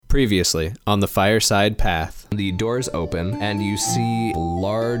Previously, on the Fireside path, the doors open, and you see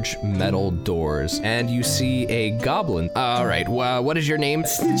large metal doors, and you see a goblin. Alright, what is your name?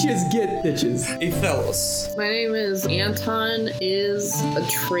 Snitches get bitches. Eithelos. My name is Anton, is a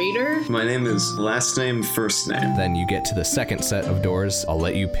traitor. My name is last name, first name. Then you get to the second set of doors. I'll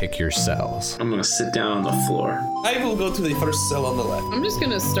let you pick your cells. I'm gonna sit down on the floor. I will go to the first cell on the left. I'm just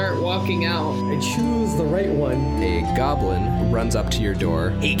gonna start walking out. I choose the right one. A goblin runs up to your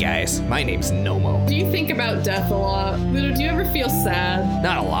door. Hey guys, my name's Nomo. Do you think about death a lot? Ludo, do you ever feel sad?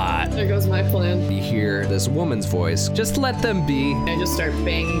 Not a lot. There goes my plan. You hear this woman's voice. Just let them be. I just start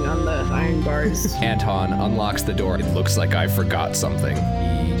banging on the iron bars. Anton unlocks the door. It looks like I forgot something.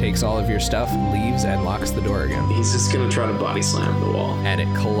 He takes all of your stuff, leaves, and locks the door again. He's just gonna try to body slam the wall. And it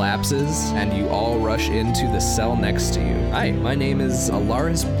collapses, and you all rush into the cell next to you. Hi, my name is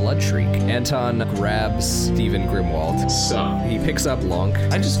Alaris Bloodshriek. Anton grabs Stephen Grimwald. Sup? He picks up Lunk.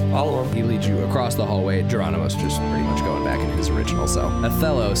 I just follow him. He leads you across the hallway. Geronimo's just pretty much going back in his original cell.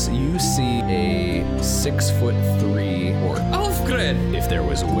 Eithelos, you see a 6'3" orc. Alfred! If there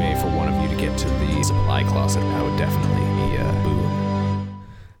was a way for one of you to get to the supply closet, that would definitely be a boon.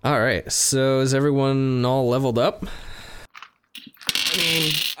 All right, so is everyone all leveled up? I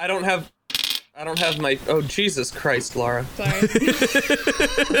mean, I don't have my, oh Jesus Christ, Laura. Sorry.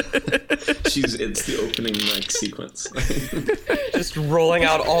 It's the opening sequence. Just rolling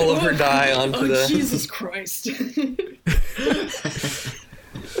out all of her die onto the... Jesus Christ.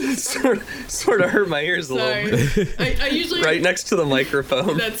 sort of hurt my ears a Sorry. little bit. I usually... Right next to the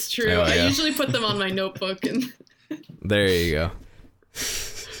microphone. That's true. Oh, yeah. I usually put them on my notebook and... There you go.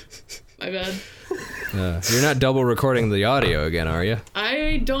 My bad. You're not double recording the audio again, are you?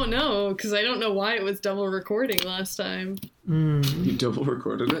 I don't know, because I don't know why it was double recording last time. You double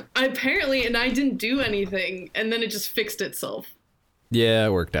recorded it? Apparently, and I didn't do anything, and then it just fixed itself. Yeah,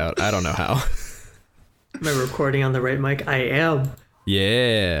 it worked out. I don't know how. Am I recording on the right mic? I am.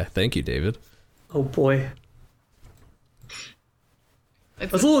 Yeah, thank you, David. Oh boy.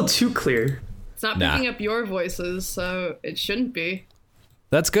 That's a little too clear. It's not picking up your voices, so it shouldn't be.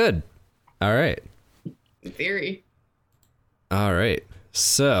 That's good. All right. In theory. All right.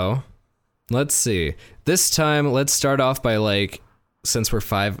 So, let's see. This time, let's start off by since we're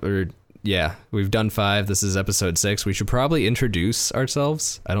we've done 5. This is episode 6. We should probably introduce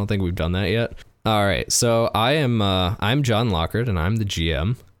ourselves. I don't think we've done that yet. All right. So I'm John Lockhart, and I'm the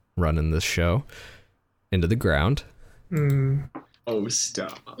GM running this show into the ground. Oh,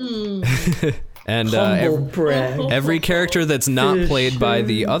 stop. And every character that's not played by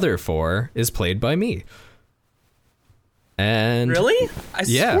the other 4 is played by me. And Really? I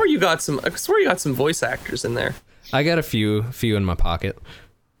swore you got some voice actors in there. I got a few in my pocket.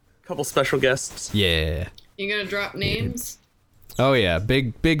 Couple special guests. Yeah. You gonna drop names? Oh yeah,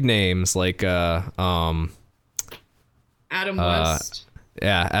 big names like Adam West.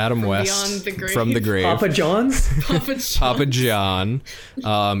 Yeah, Adam West Beyond the Grave. from the grave. Papa John's? Papa John.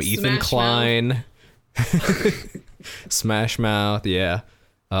 Ethan Klein. Smash Mouth, yeah.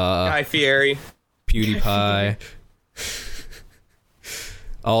 Guy Fieri. PewDiePie.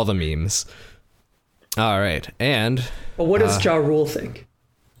 All the memes. All right, and Well, what does Ja Rule think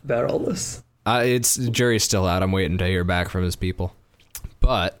about all this? it's jury's still out. I'm waiting to hear back from his people.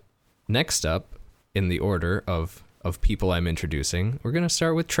 But next up in the order of people I'm introducing, we're gonna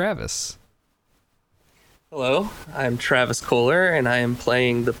start with Travis. Hello, I'm Travis Kohler, and I am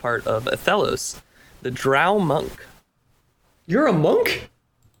playing the part of Eithelos, the Drow monk. You're a monk?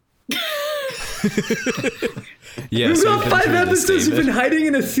 Yes, You've got 5 episodes you've been hiding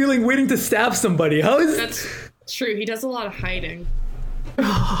in a ceiling waiting to stab somebody. How is... That's true. He does a lot of hiding.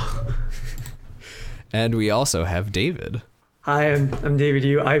 And we also have David. Hi, I'm David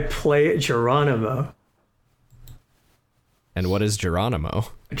Yu. I play Geronimo. And what is Geronimo?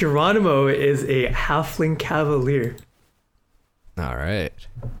 Geronimo is a halfling cavalier. All right.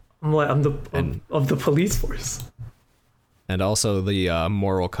 I'm of the police force. And also the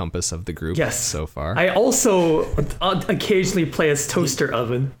moral compass of the group Yes. so far. I also occasionally play as Toaster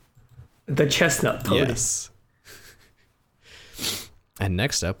Oven, the chestnut pony. Yes. And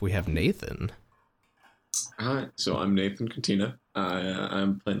next up, we have Nathan. Hi, so I'm Nathan Cantina.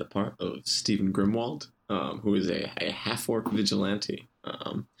 I'm playing the part of Stephen Grimwald, who is a half-orc vigilante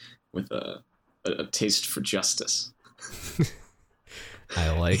with a taste for justice.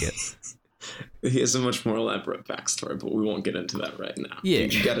 I like it. He has a much more elaborate backstory, but we won't get into that right now. Yeah.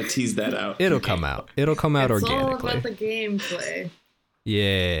 You gotta tease that out. It'll come out. It'll come out It's organically. all about the gameplay.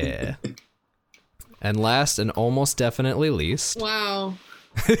 Yeah. And last and almost definitely least. Wow.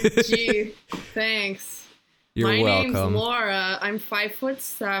 Gee, thanks. You're My name's welcome. Laura. I'm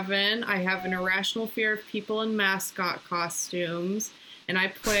 5'7". I have an irrational fear of people in mascot costumes, and I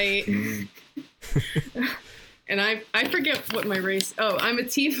play. And I forget what my race. Oh, I'm a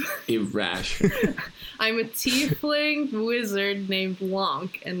Irrational. I'm a tiefling wizard named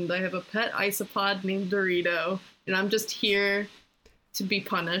Lonk, and I have a pet isopod named Dorito, and I'm just here to be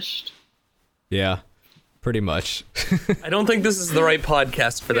punished. Yeah, pretty much. I don't think this is the right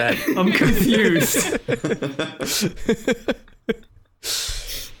podcast for that. I'm confused.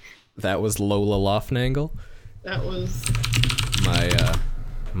 That was Lola Loftnangle, That was.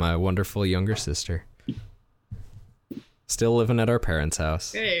 my wonderful younger sister. Still living at our parents'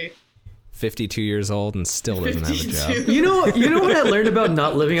 house. Hey. 52 years old and still doesn't have a job. 52. You know what I learned about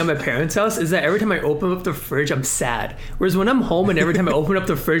not living at my parents' house is that every time I open up the fridge, I'm sad. Whereas when I'm home and every time I open up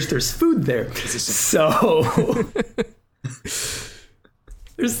the fridge, there's food there. So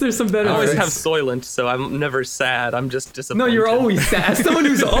there's some benefits. I always have Soylent, so I'm never sad. I'm just disappointed. No, you're always sad. As someone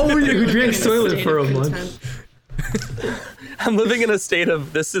who drank Soylent State for a of month. content. I'm living in a state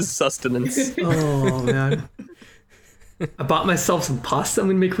of this is sustenance. Oh man. I bought myself some pasta. I'm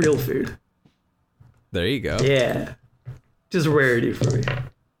gonna make real food. There you go. Yeah. Just rarity for me.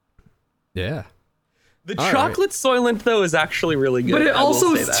 Yeah. The All chocolate Soylent, though, is actually really good. But it I will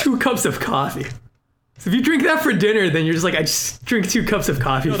also say is that. 2 cups of coffee. So if you drink that for dinner, then you're just like, I just drink 2 cups of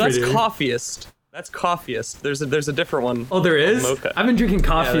coffee No, for that's dinner. That's coffeeist. There's a different one. Oh, there is? Mocha. I've been drinking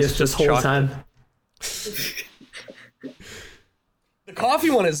coffee that's this just whole chocolate. time. The coffee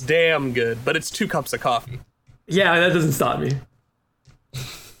one is damn good, but it's 2 cups of coffee. Yeah, that doesn't stop me.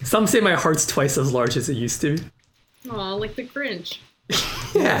 Some say my heart's twice as large as it used to be. Aw, like the Grinch.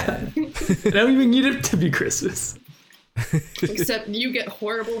 Yeah. I don't even need it to be Christmas. Except you get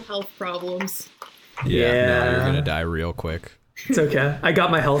horrible health problems. Yeah. No, Yeah. you're gonna die real quick. It's okay. I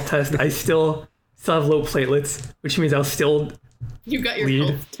got my health test. I still have low platelets, which means I'll still, You got your Lead.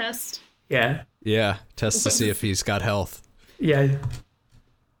 health test. yeah. Yeah. Test to see if he's got health. Yeah.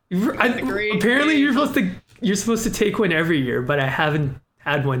 Agreed. Apparently you're supposed to take one every year, but I haven't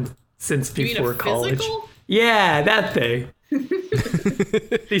had one since You mean before a college. physical? Yeah, that thing.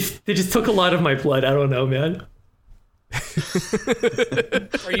 they just took a lot of my blood. I don't know, man.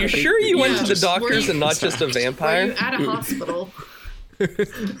 Are you sure you went to the Yeah. doctors and not just a Were you vampire? at a hospital?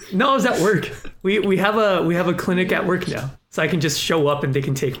 No, I was at work. We have a clinic at work now, so I can just show up and they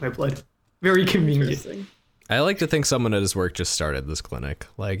can take my blood. Very convenient. Interesting. I like to think someone at his work just started this clinic.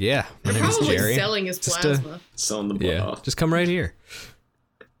 Like, yeah, my They're name is probably Jerry. selling his Just, plasma. Selling the blood Yeah, off. just come right here.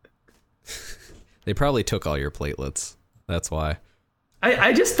 They probably took all your platelets. That's why.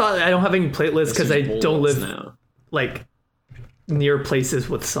 I just thought I don't have any platelets because I There's don't bullets live now. like near places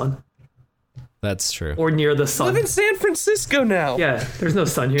with sun That's true. or near the I sun. live in San Francisco now. Yeah, there's no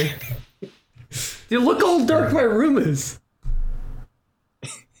sun here. Dude, look how dark my room is.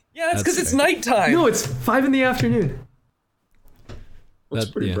 Yeah, that's because That's it's nighttime. No, it's 5 in the afternoon. Looks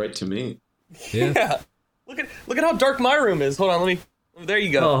That- pretty yeah. bright to me. Yeah. Yeah. Look at how dark my room is. Hold on, let me. There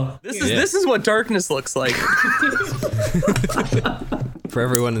you go. Oh. This is what darkness looks like. For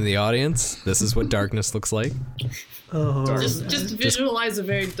everyone in the audience, this is what darkness looks like. Oh. Just visualize a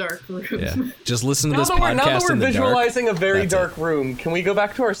very dark room. Yeah. Just listen to now this that we're podcast in the dark. visualizing a very That's it. dark room, can we go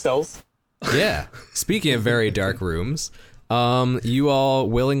back to our cells? Yeah. Speaking of very dark rooms, you all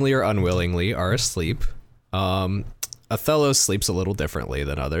willingly or unwillingly are asleep. Eithelos sleeps a little differently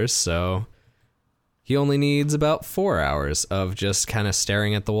than others, so he only needs about 4 hours of just kind of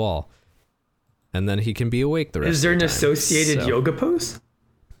staring at the wall. And then he can be awake the rest Is there of an the time. associated So, yoga pose?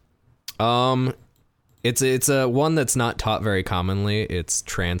 It's a one that's not taught very commonly. It's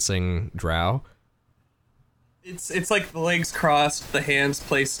trancing drow. It's like the legs crossed, the hands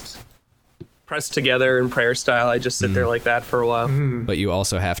pressed together in prayer style. I just sit there like that for a while. But you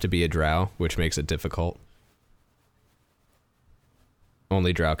also have to be a drow, which makes it difficult.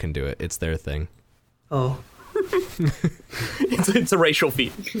 Only drow can do it. It's their thing. Oh. It's a racial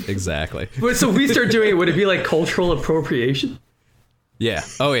feat. Exactly. But so if we start doing it, would it be like cultural appropriation? Yeah.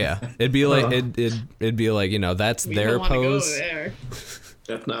 Oh yeah. It'd be like it'd be like, you know, that's We their don't wanna pose. Go there.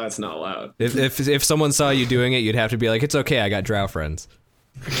 That's not allowed. If someone saw you doing it, you'd have to be like, it's okay, I got drow friends.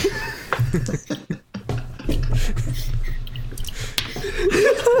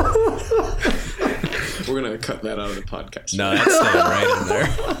 We're gonna cut that out of the podcast. No, that's staying right in there.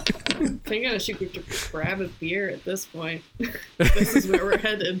 I think I should grab a beer at this point. This is where we're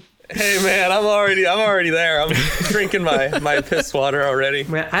headed. Hey man, I'm already there. I'm drinking my piss water already.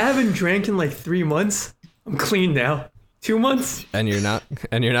 Man, I haven't drank in like 3 months. I'm clean now. 2 months. And you're not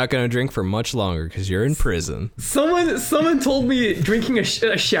going to drink for much longer because you're in prison. Someone told me drinking a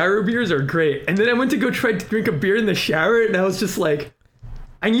shower beers are great, and then I went to go try to drink a beer in the shower, and I was just like,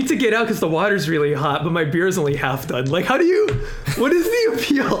 I need to get out because the water's really hot, but my beer's only half done. Like, what is the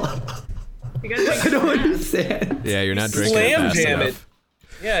appeal? I don't understand. Yeah, you're not drinking Slam fast jam enough.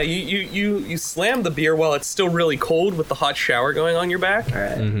 it. Yeah, you slam the beer while it's still really cold with the hot shower going on your back. All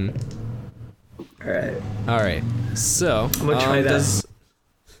right. Mm-hmm. All right. So, I'm gonna try that.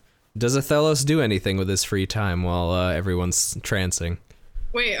 Does Eithelos do anything with his free time while everyone's trancing?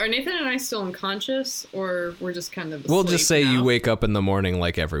 Wait, are Nathan and I still unconscious, or we're just kind of We'll just say now? you wake up in the morning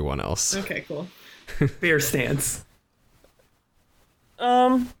like everyone else. Okay, cool. Beer stance.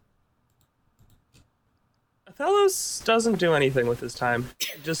 Eithelos doesn't do anything with his time.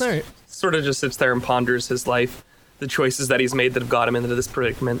 Just All right. sort of just sits there and ponders his life, the choices that he's made that have got him into this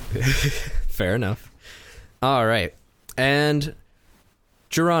predicament. Fair enough. All right. And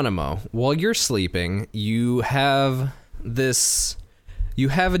Geronimo, while you're sleeping, you have a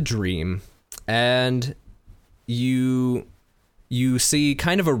dream, and you see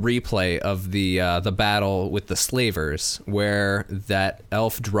kind of a replay of the battle with the slavers, where that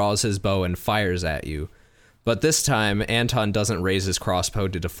elf draws his bow and fires at you. But this time, Anton doesn't raise his crossbow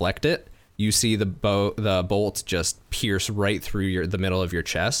to deflect it. You see the bolt just pierce right through the middle of your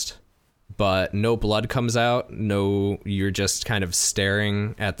chest, but no blood comes out. No, you're just kind of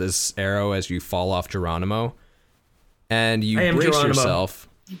staring at this arrow as you fall off Geronimo, and you brace Geronimo. yourself.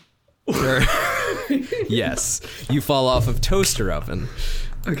 Yes, you fall off of toaster oven.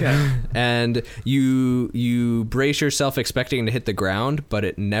 Okay. And you brace yourself expecting to hit the ground, but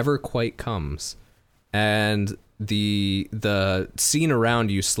it never quite comes. And the scene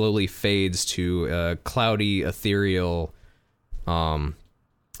around you slowly fades to a cloudy, ethereal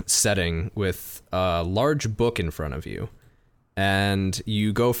setting with a large book in front of you. And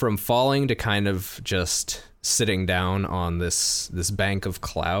you go from falling to kind of just sitting down on this bank of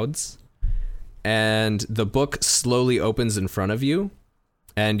clouds. And the book slowly opens in front of you,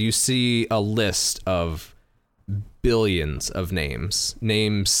 and you see a list of billions of names,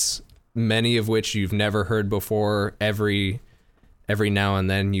 many of which you've never heard before. Every now and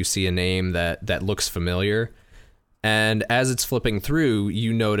then you see a name that looks familiar. And as it's flipping through,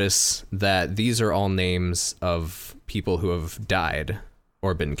 you notice that these are all names of people who have died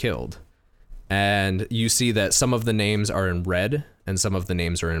or been killed. And you see that some of the names are in red and some of the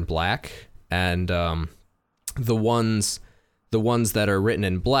names are in black. And the ones that are written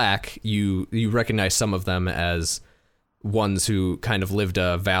in black, you recognize some of them as ones who kind of lived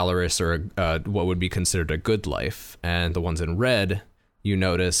a valorous or what would be considered a good life. And the ones in red, you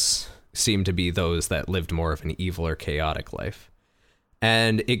notice, seem to be those that lived more of an evil or chaotic life.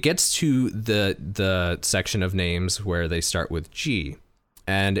 And it gets to the section of names where they start with G,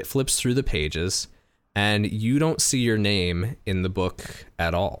 and it flips through the pages, and you don't see your name in the book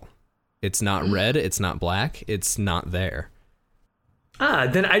at all. It's not red, it's not black, it's not there.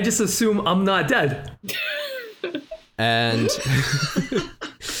 Then I just assume I'm not dead. And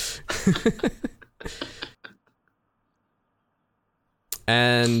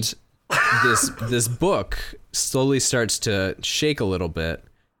and this book slowly starts to shake a little bit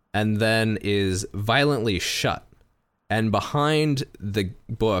and then is violently shut. And behind the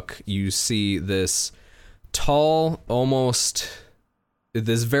book, you see this tall,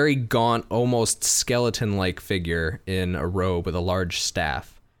 this very gaunt, almost skeleton-like figure in a robe with a large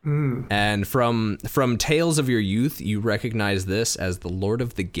staff. And from tales of your youth, you recognize this as the Lord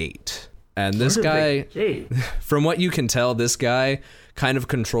of the Gate. And this guy, from what you can tell, this guy kind of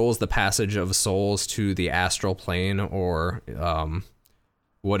controls the passage of souls to the astral plane, or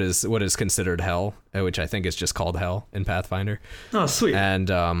what is considered hell, which I think is just called hell in Pathfinder. Oh, sweet.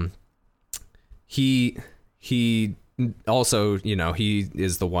 And he also, he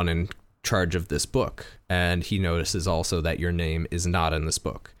is the one in charge of this book, and he notices also that your name is not in this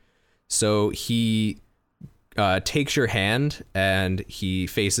book. So he takes your hand and he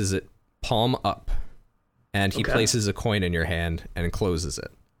faces it palm up, and he places a coin in your hand and closes it.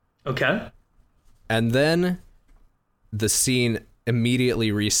 Okay. And then the scene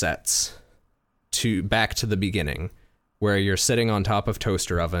immediately resets back to the beginning, where you're sitting on top of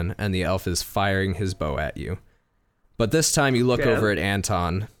toaster oven and the elf is firing his bow at you. But this time you look over at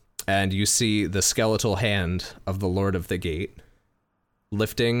Anton, and you see the skeletal hand of the Lord of the Gate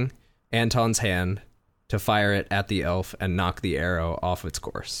lifting Anton's hand to fire it at the elf and knock the arrow off its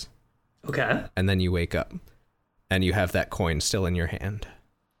course. Okay. And then you wake up, and you have that coin still in your hand.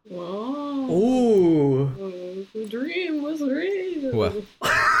 Whoa. Ooh. The dream was real. Well,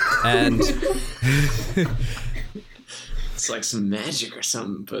 and it's like some magic or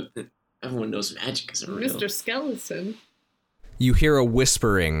something, but everyone knows magic isn't real. Mr. Skeleton. You hear a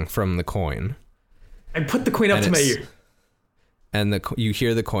whispering from the coin. I put the coin up to my ear. And you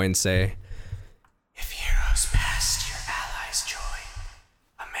hear the coin say, "If heroes past your allies join,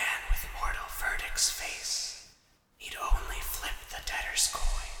 a man with mortal verdict's face need only flip the debtor's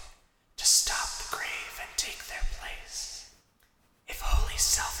coin to stop the grave and take their place. If wholly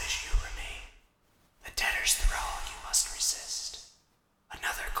selfish you remain, the debtor's thrall you must resist.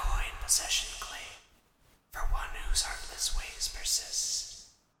 Another coin possession claim for one whose heartless ways persist."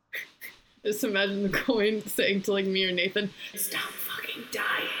 Just imagine the coin saying to like me or Nathan, "Stop fucking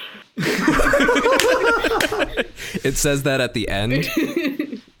dying." It says that at the end.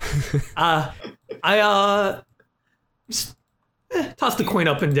 Toss the coin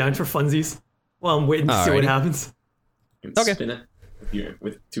up and down for funsies while I'm waiting to see what happens. You can Okay. spin it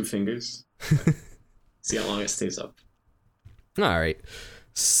with 2 fingers. See how long it stays up. All right.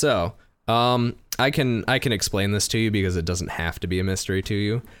 So, I can explain this to you because it doesn't have to be a mystery to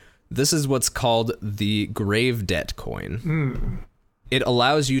you. This is what's called the Grave Debt coin. It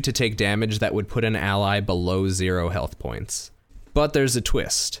allows you to take damage that would put an ally below 0 health points. But there's a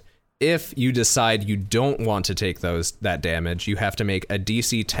twist. If you decide you don't want to take that damage, you have to make a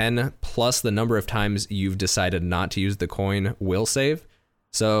DC 10 plus the number of times you've decided not to use the coin will save.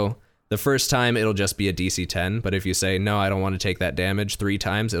 So the first time it'll just be a DC 10, but if you say, no, I don't want to take that damage 3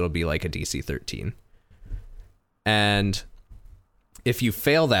 times, it'll be like a DC 13. And if you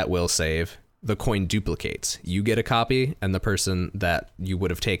fail that will save, the coin duplicates. You get a copy, and the person that you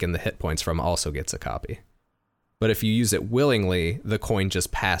would have taken the hit points from also gets a copy. But if you use it willingly, the coin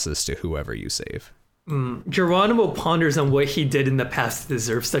just passes to whoever you save. Geronimo ponders on what he did in the past to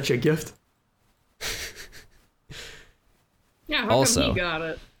deserve such a gift. Yeah, how Also- come he got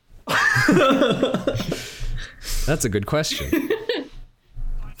it? That's a good question.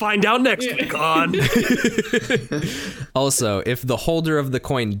 Find out next week on. Also, if the holder of the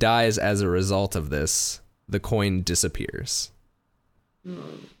coin dies as a result of this, the coin disappears.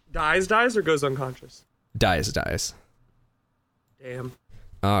 Dies or goes unconscious? Dies. Damn.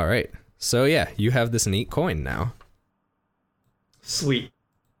 All right. So yeah, you have this neat coin now. Sweet.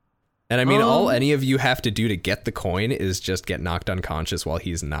 And I mean, all any of you have to do to get the coin is just get knocked unconscious while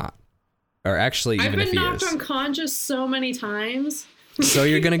he's not. Or actually, I've even if been he knocked is. unconscious so many times. So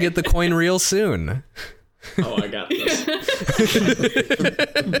you're going to get the coin real soon. Oh, I got this. Maybe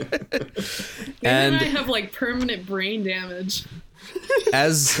And- I have like permanent brain damage.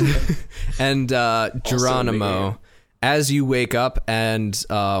 Geronimo, as you wake up, and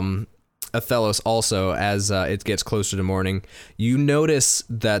Eithelos also, as it gets closer to morning, you notice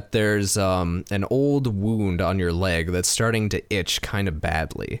that there's an old wound on your leg that's starting to itch kind of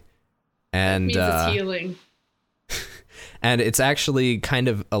badly. And Means it's healing. and it's actually kind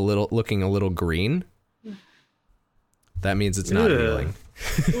of looking a little green. That means it's not Ugh. healing.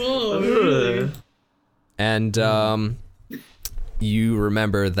 Whoa, really? And you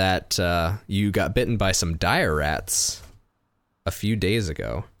remember that you got bitten by some dire rats a few days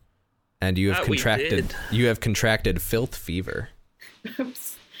ago, and you have That we contracted filth fever. I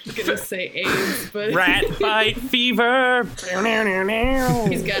was gonna say AIDS, but Rat bite fever.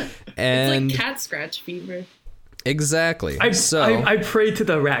 he's got And it's like cat scratch fever. exactly. I pray to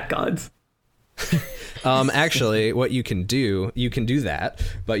the rat gods. Actually, what you can do that,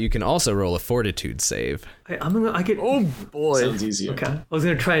 but you can also roll a fortitude save. Oh boy. Sounds easier. Okay. I was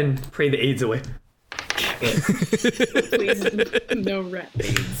gonna try and pray the AIDS away. Please, no rat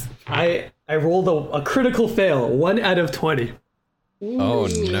AIDS. I rolled a critical fail, 1 out of 20. Oh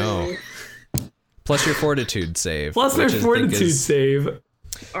no. Plus your fortitude save. Plus my which I think fortitude is- save.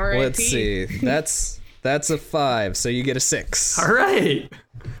 R.I.P. Let's see. That's a 5, so you get a 6. All right.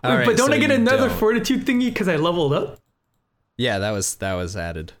 All right, But don't so I get you another don't. fortitude thingy because I leveled up? Yeah, that was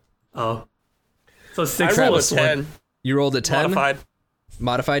added. Oh. So I 6 roll a plus 1. 10. You rolled a 10? Modified.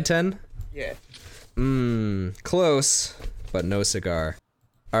 Modified 10? Yeah. Close, but no cigar.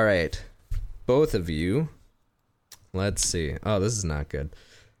 All right. Both of you. Let's see. Oh, this is not good.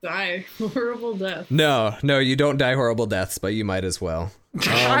 Die horrible death. No, you don't die horrible deaths, but you might as well.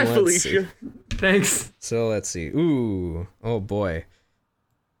 I let's believe see. you. Thanks. So let's see. Ooh. Oh boy.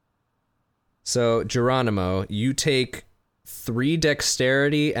 So Geronimo, you take 3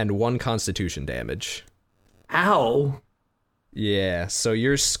 dexterity and 1 constitution damage. Ow. Yeah, so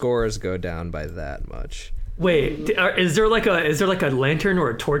your scores go down by that much. Wait, is there like a lantern or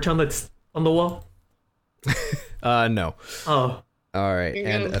a torch on the wall? No. Oh, All right. You're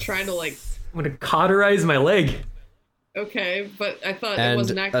And gonna try to like. I'm gonna cauterize my leg. Okay, but I thought And it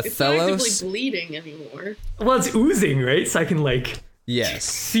wasn't it's not Eithelos? actively bleeding anymore. Well, it's oozing, right? So I can like Yes.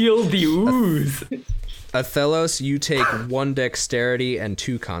 seal the ooze. Eithelos, you take 1 dexterity and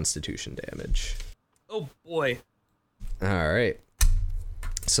 2 constitution damage. Oh boy. All right.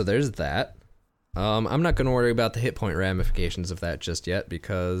 So there's that. I'm not going to worry about the hit point ramifications of that just yet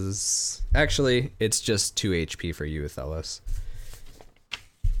because actually it's just 2 HP for you, Eithelos.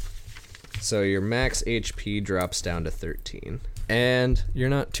 So your max HP drops down to 13. And you're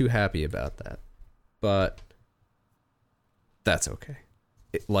not too happy about that. But that's okay.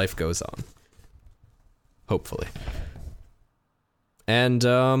 Life goes on. Hopefully. And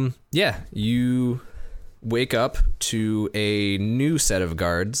yeah, you wake up to a new set of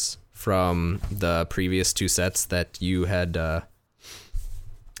guards from the previous 2 sets that you had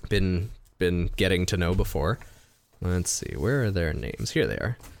been getting to know before. Let's see, where are their names? Here they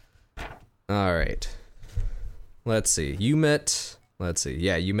are. All right. Let's see. You met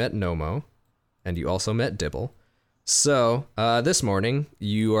Nomo, and you also met Dibble. So, this morning,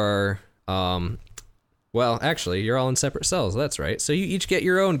 you are, well, actually, you're all in separate cells, that's right. So you each get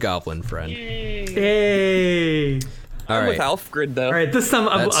your own goblin friend. Yay. Hey. All I'm right. with Alfgrid though. All right, this time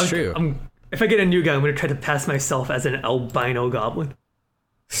That's true. if I get a new guy, I'm gonna try to pass myself as an albino goblin.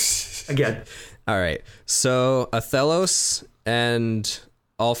 Again. All right. So Eithelos and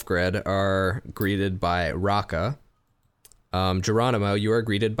Alfgred are greeted by Raka. Geronimo, you are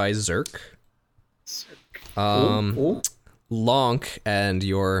greeted by Zerk. Lonk and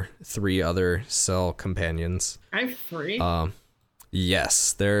your 3 other cell companions. I have 3.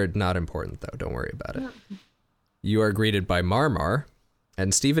 Yes, they're not important though. Don't worry about it. You are greeted by Marmar,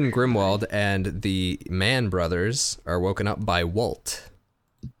 and Stephen Grimwald and the Mann brothers are woken up by Walt.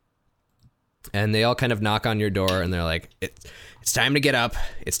 And they all kind of knock on your door, and they're like, it's time to get up.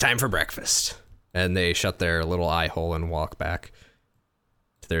 It's time for breakfast. And they shut their little eye hole and walk back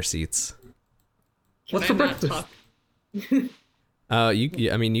to their seats. What's Can for I not breakfast? talk?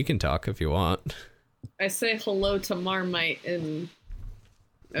 You can talk if you want. I say hello to Marmite and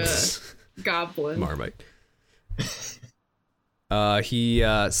Goblin. Marmite. He's a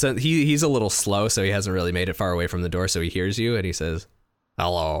little slow, so he hasn't really made it far away from the door, so he hears you, and he says,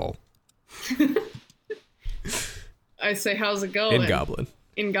 hello. I say, how's it going? In Goblin.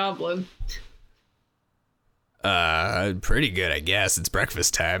 In Goblin. Pretty good, I guess. It's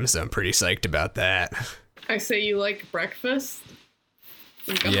breakfast time, so I'm pretty psyched about that. I say, you like breakfast?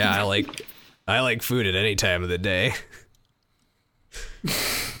 In Goblin. Yeah, I like food at any time of the day.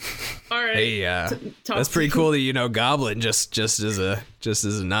 All right. Hey, talk that's to pretty you. cool that you know Goblin just as a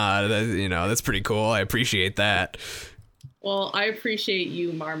nod. That's pretty cool. I appreciate that. Well, I appreciate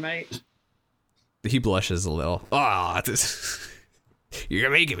you, Marmite. He blushes a little. Oh, you're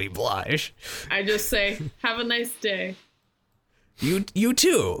making me blush. I just say, have a nice day. You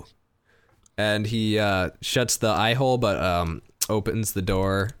too. And he shuts the eye hole, but opens the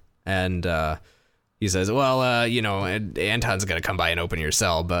door, and he says, "Well, Anton's gonna come by and open your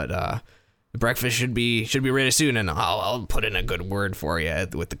cell, but the breakfast should be ready soon, and I'll put in a good word for you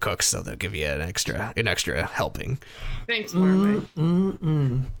with the cooks, so they'll give you an extra helping." Thanks, Marmite.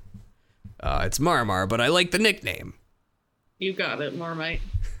 It's Marmar, but I like the nickname. You got it, Marmite.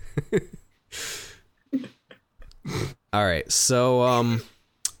 All right, so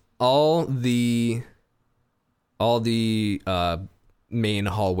all the main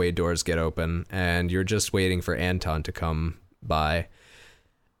hallway doors get open, and you're just waiting for Anton to come by.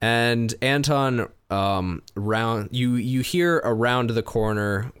 And Anton, you hear around the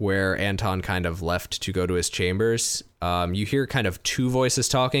corner where Anton kind of left to go to his chambers. You hear kind of 2 voices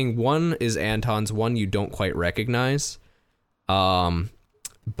talking. One is Anton's, one you don't quite recognize.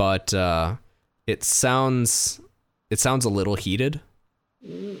 But it sounds a little heated,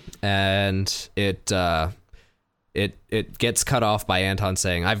 and it gets cut off by Anton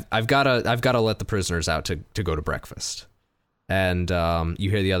saying, "I've got to let the prisoners out to go to breakfast." And you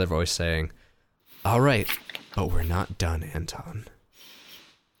hear the other voice saying, "All right, but we're not done, Anton."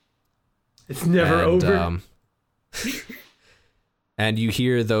 It's never over. And you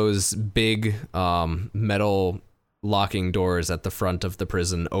hear those big metal locking doors at the front of the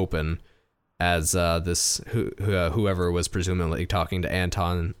prison open as whoever was presumably talking to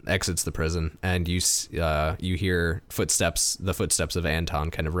Anton exits the prison, and you hear the footsteps of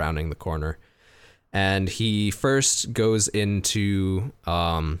Anton kind of rounding the corner. And he first goes in to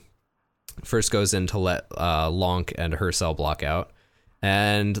let Lonk and her cell block out.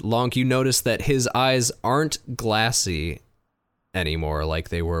 And Lonk, you notice that his eyes aren't glassy anymore like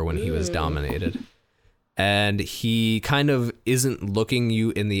they were when he was dominated. And he kind of isn't looking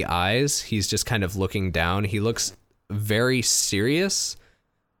you in the eyes. He's just kind of looking down. He looks very serious,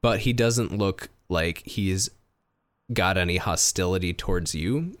 but he doesn't look like he's got any hostility towards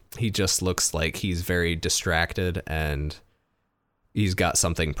you. He just looks like he's very distracted and he's got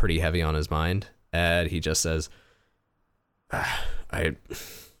something pretty heavy on his mind. And he just says,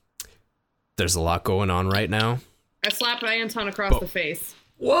 there's a lot going on right now. I slap Anton across the face.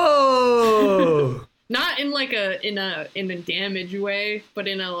 Whoa! Not in like in a damage way, but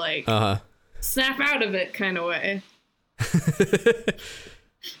in a like snap out of it kind of way.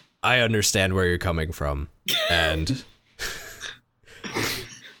 I understand where you're coming from, and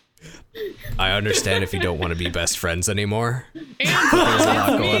I understand if you don't want to be best friends anymore. Anton, there's a lot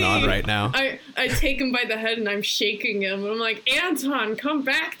it's going me. on right now. I take him by the head and I'm shaking him, and I'm like, Anton, come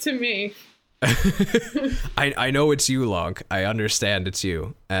back to me. I know it's you, Lonk. I understand it's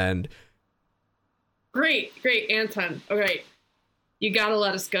you, and Great, Anton. Okay, you gotta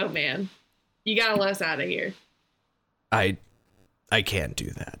let us go, man. You gotta let us out of here. I can't do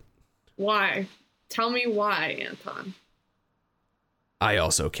that. Why? Tell me why, Anton. I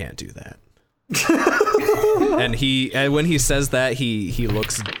also can't do that. And when he says that, he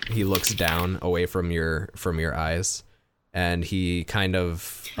looks down away from your eyes, and he kind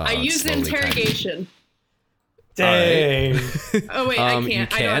of I use interrogation. Dang. Oh wait, I can't. You I don't have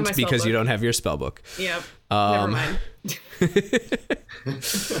can't my because spellbook. you don't have your spell book. Yep. Never mind.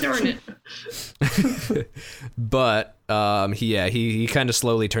 Darn it. But he kind of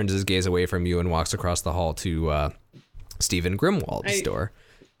slowly turns his gaze away from you and walks across the hall to Stephen Grimwald's door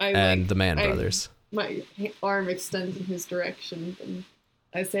and the Mann brothers. My arm extends in his direction, and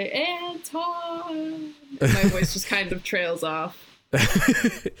I say, Anton! And my voice just kind of trails off.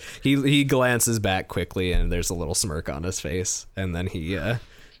 He glances back quickly, and there's a little smirk on his face, and then he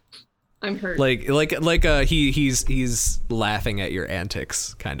I'm hurt. He's laughing at your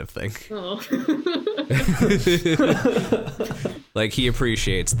antics kind of thing. Oh. Like he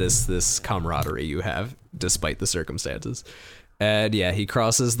appreciates this camaraderie you have despite the circumstances. And yeah, he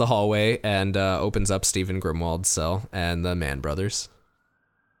crosses the hallway and opens up Stephen Grimwald's cell and the Mann brothers.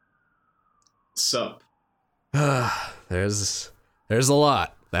 Sup? There's a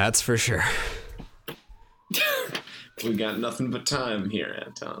lot, that's for sure. We got nothing but time here,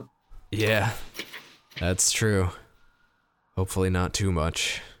 Anton. Yeah, that's true. Hopefully not too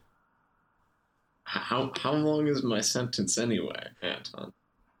much. How long is my sentence anyway, Anton?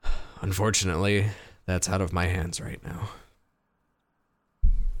 Unfortunately, that's out of my hands right now.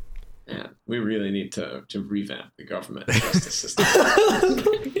 Yeah, we really need to revamp the government justice system.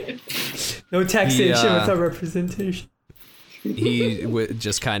 No taxation without representation. He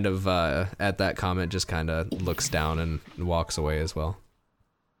just kind of, at that comment, just kind of looks down and walks away as well.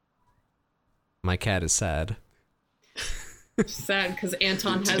 My cat is sad. Sad because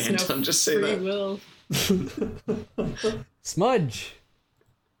Anton has Anton, no just say free that. will. Smudge,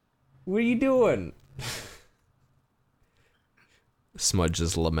 what are you doing?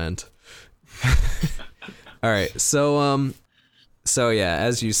 Smudge's lament. All right, so yeah,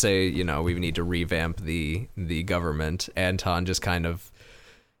 as you say, we need to revamp the government. Anton just kind of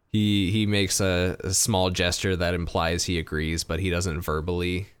he makes a small gesture that implies he agrees, but he doesn't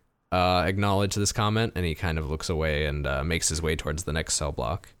verbally acknowledge this comment, and he kind of looks away and makes his way towards the next cell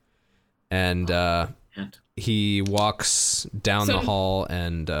block. And he walks down the hall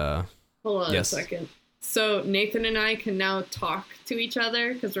and Hold on yes. a second. So Nathan and I can now talk to each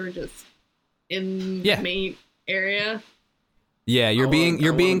other because we're just in the main area. Yeah, you're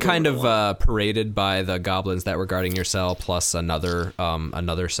being kind of along. paraded by the goblins that were guarding your cell, plus another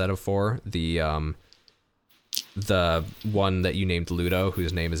set of 4. The one that you named Ludo,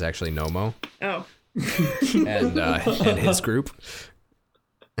 whose name is actually Nomo. Oh. and his group.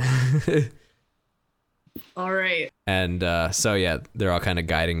 All right. And so yeah, they're all kind of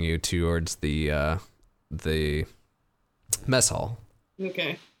guiding you towards the mess hall.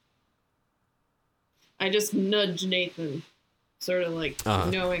 Okay. I just nudge Nathan, sort of like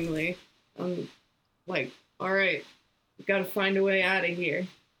knowingly. I'm like, all right, we gotta find a way out of here.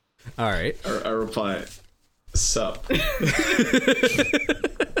 All right. I reply, sup?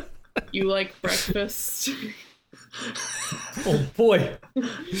 You like breakfast? Oh boy.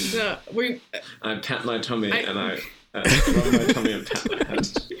 No, I pat my tummy and I rub my tummy and pat my head.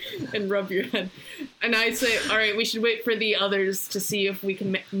 and rub your head. And I say, all right, we should wait for the others to see if we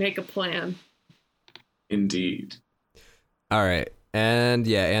can make a plan. Indeed. All right. And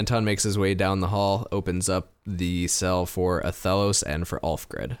yeah, Anton makes his way down the hall, opens up the cell for Eithelos and for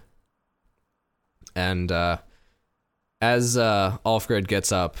Ulfgrid. And as Ulfgrid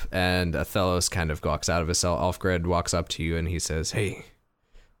gets up and Eithelos kind of walks out of his cell, Ulfgrid walks up to you and he says, "Hey,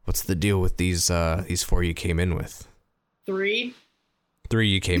 what's the deal with these 4 you came in with? 3. 3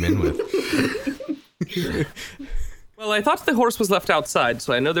 you came in with. Well, I thought the horse was left outside,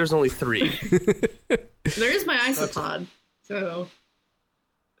 so I know there's only 3. There is my isopod, so...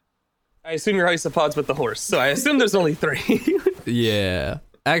 I assume your isopod's with the horse, so I assume there's only 3. Yeah.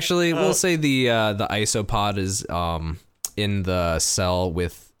 Actually, we'll say the isopod is in the cell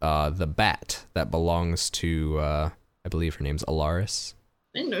with the bat that belongs to I believe her name's Alaris.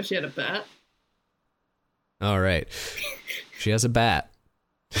 I didn't know she had a bat. All right. She has a bat.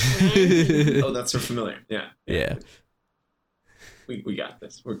 Oh, that's her familiar. Yeah. Yeah. We got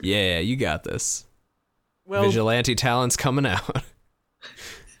this. We're good. Yeah, you got this. Well, Vigilante talent's coming out.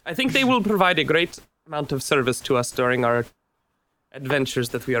 I think they will provide a great amount of service to us during our adventures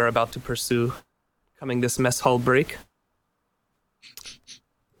that we are about to pursue coming this mess hall break.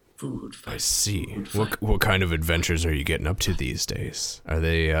 Food I fight. see. Food fight. What kind of adventures are you getting up to these days? Are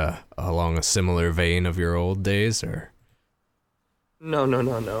they along a similar vein of your old days, or?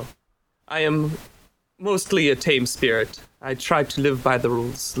 No. I am mostly a tame spirit. I try to live by the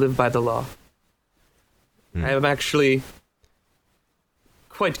rules, live by the law. I am actually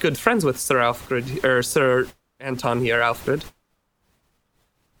quite good friends with Sir Alfred, or Sir Anton here, Alfred.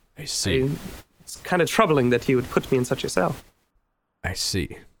 I see. It's kind of troubling that he would put me in such a cell. I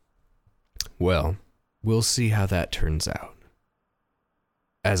see. Well, we'll see how that turns out.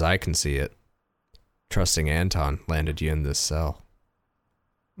 As I can see it, trusting Anton landed you in this cell.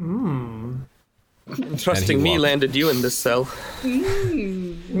 Trusting me walked. landed you in this cell.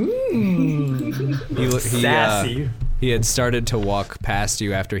 Sassy. He had started to walk past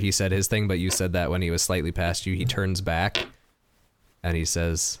you after he said his thing, but you said that when he was slightly past you. He turns back and he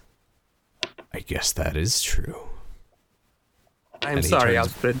says, I guess that is true. I'm And he sorry, turns-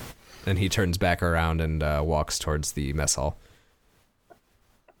 Alfred. And he turns back around and walks towards the mess hall.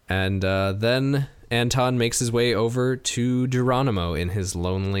 And then Anton makes his way over to Geronimo in his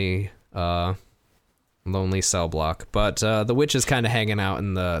lonely cell block. But the witch is kind of hanging out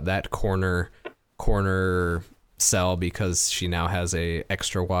in that corner cell because she now has a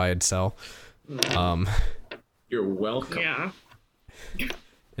extra wide cell. You're welcome. Yeah.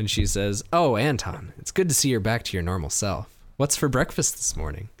 And she says, "Oh, Anton, it's good to see you're back to your normal self. What's for breakfast this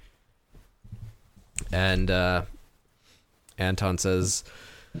morning?" And Anton says,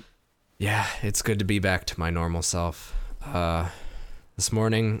 "Yeah, it's good to be back to my normal self. This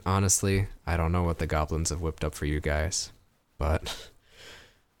morning, honestly, I don't know what the goblins have whipped up for you guys, but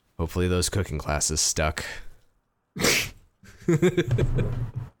hopefully those cooking classes stuck."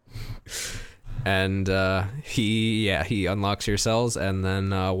 And he unlocks your cells and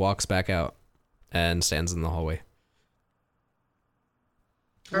then walks back out and stands in the hallway.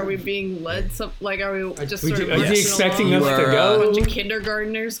 Are we being led? Are we just Are sort of you marching expecting along? us to You are, go? A bunch of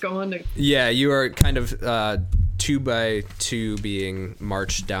kindergartners going to... Yeah, you are kind of 2 by 2 being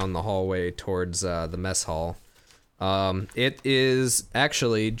marched down the hallway towards the mess hall. It is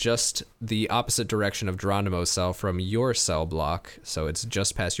actually just the opposite direction of Geronimo's cell from your cell block, so it's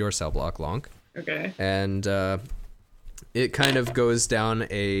just past your cell block, Lonk. Okay. And it kind of goes down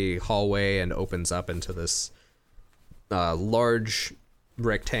a hallway and opens up into this large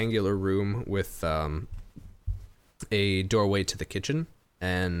rectangular room with a doorway to the kitchen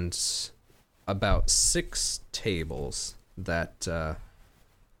and about 6 tables that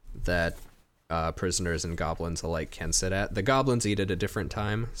prisoners and goblins alike can sit at. The goblins eat at a different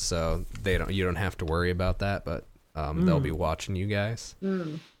time, so you don't have to worry about that, but they'll be watching you guys.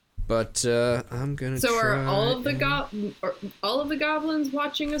 But I'm gonna. So try... are all of the goblins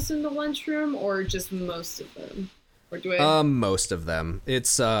watching us in the lunchroom, or just most of them? Or do I... Most of them.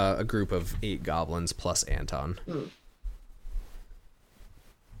 It's a group of 8 goblins plus Anton.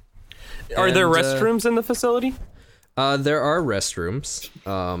 Are there And, restrooms in the facility? There are restrooms.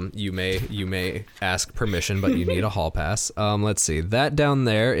 You may ask permission, but you need a hall pass. Let's see. That down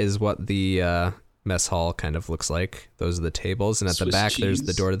there is what the mess hall kind of looks like. Those are the tables, and at the Swiss back there's the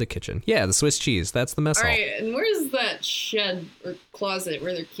cheese? door to the kitchen. Yeah, the Swiss cheese. That's the mess All hall. right, and where's that shed or closet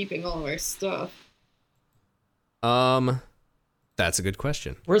where they're keeping all of our stuff? That's a good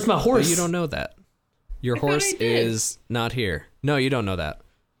question. Where's my But horse? you don't know that. Your I thought horse I did. is not here. No, you don't know that.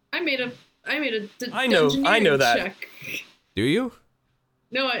 I made a I know dungeoneering that. check. Do you?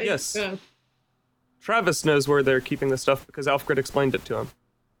 No, Yes. Travis knows where they're keeping the stuff because Alfred explained it to him.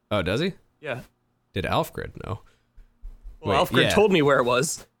 Oh, does he? Yeah. Did Alfred know? Well, Wait, Alfred yeah. told me where it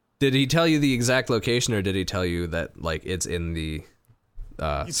was. Did he tell you the exact location, or did he tell you that like it's in the?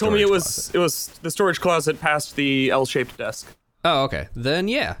 He told me it was the storage closet past the L-shaped desk. Oh, okay. Then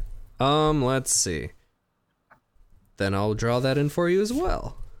yeah. Let's see. Then I'll draw that in for you as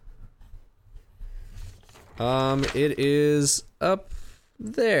well. It is up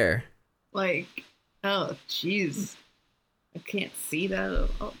there. Like, oh, jeez. I can't see that.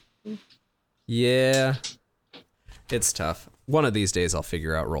 Oh. Yeah. It's tough. One of these days I'll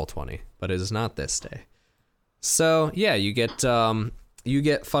figure out Roll20, but it is not this day. So, yeah, you get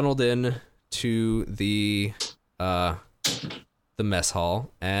funneled in to the mess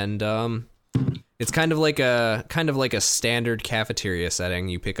hall, and it's kind of like a standard cafeteria setting.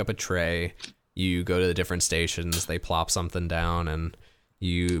 You pick up a tray, you go to the different stations, they plop something down, and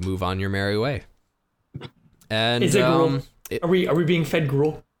you move on your merry way. And is it gruel? Are we being fed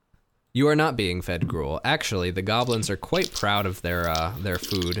gruel? You are not being fed gruel. Actually, the goblins are quite proud of their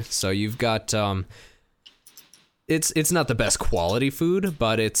food. So you've got it's not the best quality food,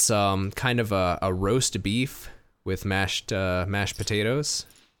 but it's kind of a roast beef with mashed potatoes.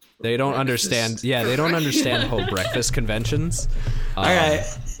 They don't understand. Yeah, they don't understand whole breakfast conventions. All right,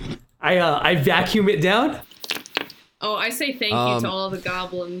 I vacuum it down. Oh, I say thank you to all the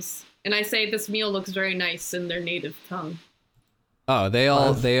goblins, and I say this meal looks very nice in their native tongue. Oh, they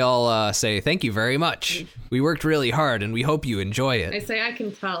all say thank you very much. We worked really hard, and we hope you enjoy it. I say I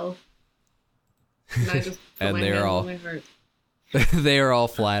can tell. And I just put and my they're hand all on my heart. they are all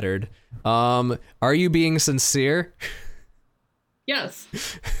flattered. Are you being sincere? Yes.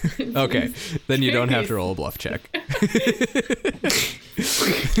 Okay, then you don't have to roll a bluff check.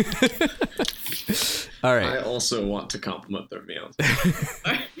 All right. I also want to compliment their meals.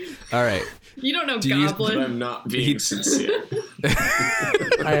 All right. You don't know But goblin. I'm not being sincere.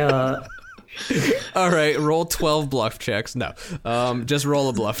 All right, roll 12 bluff checks. No, just roll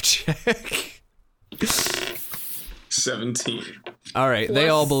a bluff check. 17. All right, they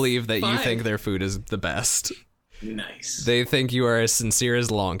Plus all believe that you 5. think their food is the best. Nice. They think you are as sincere as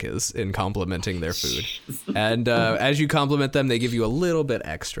Lonk is in complimenting their food. And as you compliment them, they give you a little bit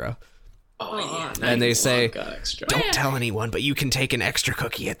extra. Oh, yeah. And they say, got extra. don't tell anyone, but you can take an extra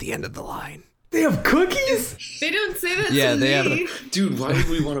cookie at the end of the line. They have cookies? They don't say that Yeah, to they me. Dude, why would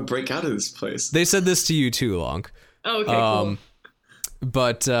we want to break out of this place? They said this to you too, Lonk. Oh, okay, cool.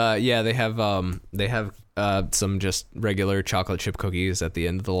 But yeah, they have some just regular chocolate chip cookies at the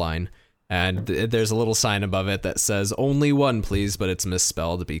end of the line, and there's a little sign above it that says "only one, please," but it's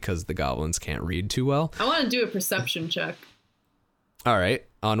misspelled because the goblins can't read too well. I want to do a perception check. All right,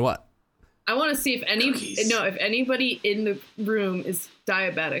 on what? I want to see if Cookies. if anybody in the room is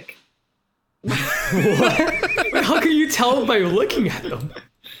diabetic. How can you tell by looking at them?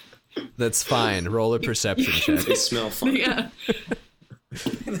 That's fine. Roll a perception check. They smell funny. Yeah.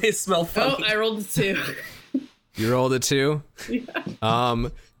 They smell Oh, funny. I rolled a 2. You rolled a 2. Yeah.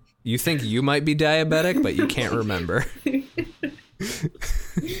 You think you might be diabetic, but you can't remember.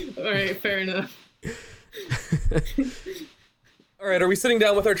 All right, fair enough. All right, are we sitting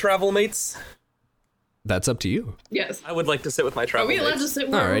down with our travel mates? That's up to you. Yes. I would like to sit with my Are travel we mates. allowed to sit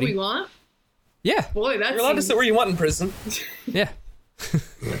wherever Alrighty. we want? Yeah, Boy, that's You're allowed to sit where you want in prison. yeah.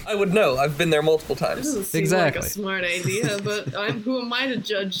 I would know. I've been there multiple This times. doesn't seem Exactly. like a smart idea, but who am I to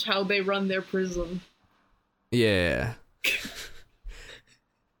judge how they run their prison? Yeah.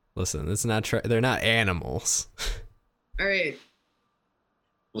 Listen, it's not. They're not animals. All right.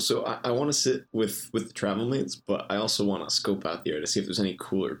 Well, so I want to sit with the travel mates, but I also want to scope out the area to see if there's any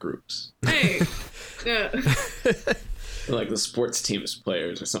cooler groups. Hey. Yeah. Like the sports teams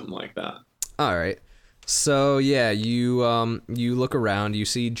players or something like that. All right. So yeah, you look around. You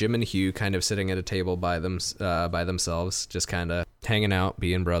see Jim and Hugh kind of sitting at a table by themselves, just kind of hanging out,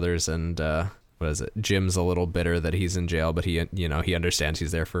 being brothers. And what is it? Jim's a little bitter that he's in jail, but he understands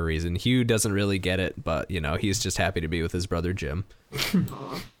he's there for a reason. Hugh doesn't really get it, but he's just happy to be with his brother Jim.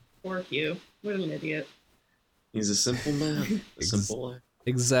 Aw, poor Hugh. What an idiot. He's a simple man. A simple life.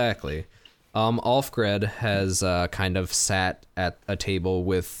 Exactly. Alfgred has kind of sat at a table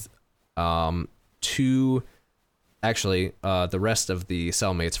with the rest of the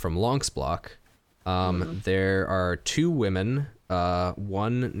cellmates from Lonk's block. There are 2 women,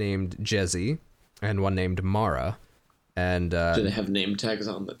 one named Jezzy and one named Mara. And Do they have name tags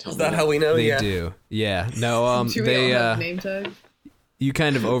on that tell Is me that how we know? they Yeah. do. Yeah. No, Do we they all have name tags? you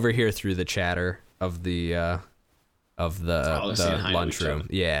kind of overhear through the chatter of the they're saying hi to lunchroom. each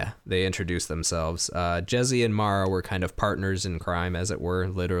other. Yeah, they introduce themselves. Jezzy and Mara were kind of partners in crime, as it were,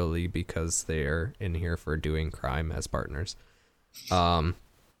 literally because they're in here for doing crime as partners. They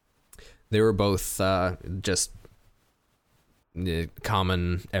were both just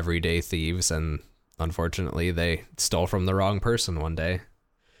common everyday thieves, and unfortunately, they stole from the wrong person one day.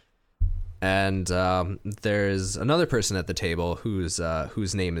 And there's another person at the table whose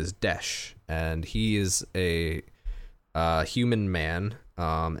name is Desh, and he is a human man.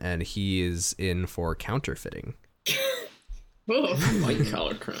 and he is in for counterfeiting. Whoa. White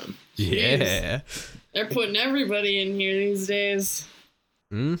collar crime. Yeah. They're putting everybody in here these days.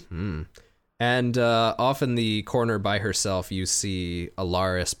 Mm-hmm. And off in the corner by herself, you see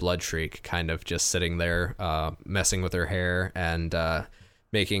Alaris Bloodshriek kind of just sitting there, messing with her hair and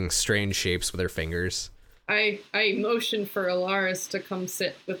making strange shapes with her fingers. I motioned for Alaris to come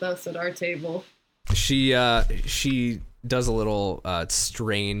sit with us at our table. She does a little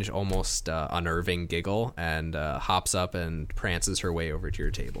strange, almost unnerving giggle and hops up and prances her way over to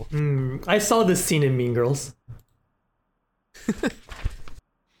your table. I saw this scene in Mean Girls.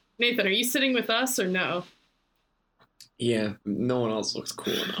 Nathan, are you sitting with us or no? Yeah, no one else looks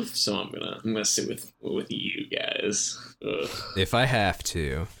cool enough, so I'm gonna sit with you guys. Ugh. If I have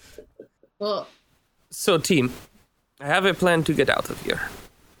to. Well, So, team, I have a plan to get out of here.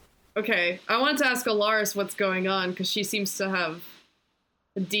 okay. I wanted to ask Alaris what's going on because she seems to have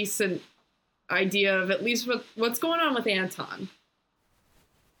a decent idea of at least what's going on with Anton.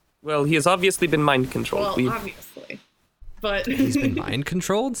 Well, he has obviously been mind controlled. Well, obviously. But He's been mind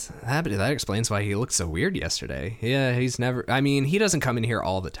controlled? That explains why he looked so weird yesterday. Yeah, he doesn't come in here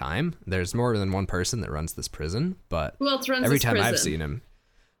all the time. There's more than one person that runs this prison, but who else runs every this time prison? I've seen him.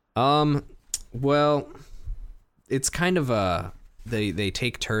 Well, it's kind of they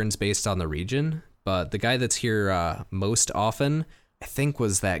take turns based on the region, but the guy that's here most often, I think,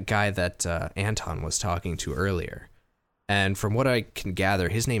 was that guy that Anton was talking to earlier. And from what I can gather,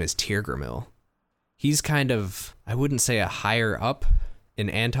 his name is Tiergramil. He's kind of, I wouldn't say a higher up in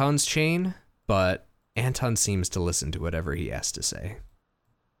Anton's chain, but Anton seems to listen to whatever he has to say.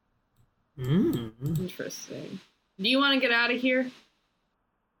 Interesting. Do you want to get out of here?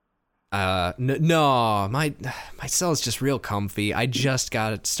 No, my cell is just real comfy. I just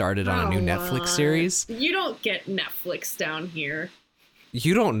got it started on a new Netflix series. You don't get Netflix down here.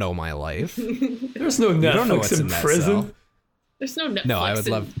 You don't know my life. There's no You don't know Netflix what's in in that prison. cell. There's no Netflix. No, I would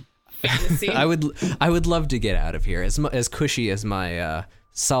love. Fantasy. I would love to get out of here. As cushy as my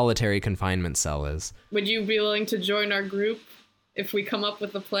solitary confinement cell is. Would you be willing to join our group if we come up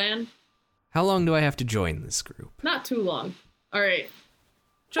with a plan? How long do I have to join this group? Not too long. All right.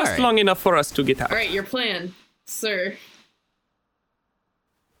 Just Alright. long enough for us to get out. All right, your plan, sir.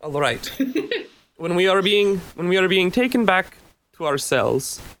 All right. when we are being taken back to our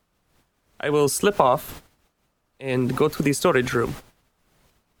cells, I will slip off and go to the storage room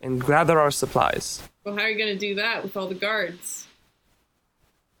and gather our supplies. Well, how are you going to do that with all the guards?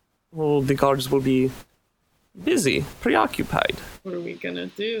 Well, the guards will be busy, preoccupied. What are we going to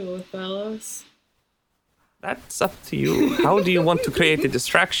do, Eithelos? That's up to you. How do you want to create a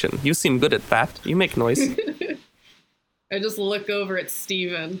distraction? You seem good at that. You make noise. I just look over at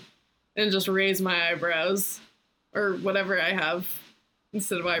Steven and just raise my eyebrows. Or whatever I have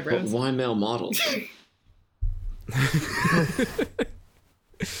instead of But eyebrows. why male models?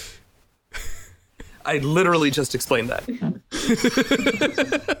 I literally just explained that.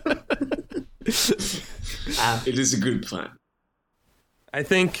 It is a good plan. I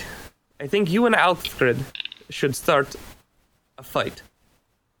think you and Alfred should start a fight.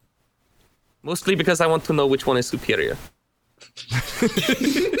 Mostly because I want to know which one is superior.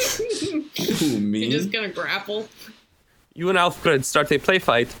 Who, me? You're just going to grapple? You and Alfred start a play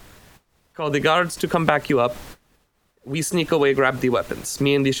fight. Call the guards to come back you up. We sneak away, grab the weapons.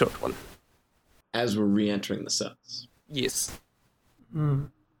 Me and the short one. As we're re-entering the cells. Yes.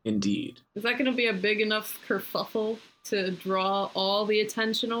 Indeed. Is that going to be a big enough kerfuffle to draw all the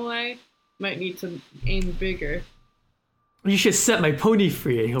attention away? Might need to aim bigger. You should set my pony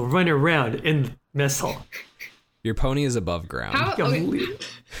free and he'll run around in the mess hall. Your pony is above ground. How? Okay. Unbelievable.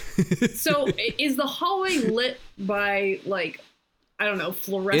 So is the hallway lit by, like, I don't know,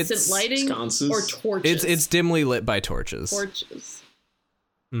 fluorescent It's lighting sconces. or torches? It's dimly lit by torches. torches.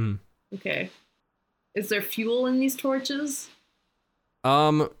 Mhm. Okay. Is there fuel in these torches?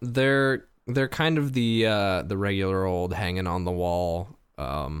 They're kind of the regular old hanging on the wall,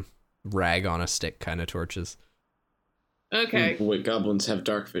 rag on a stick kind of torches. Okay. Wait, goblins have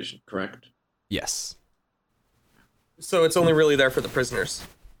dark vision, correct? Yes. So it's only really there for the prisoners.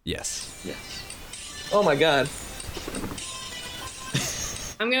 Yes. Yes. Oh my god.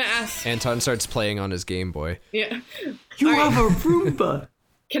 I'm gonna ask. Anton starts playing on his Game Boy. Yeah. You All right. have a Roomba.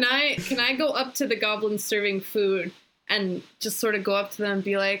 Can I go up to the goblins serving food and just sort of go up to them and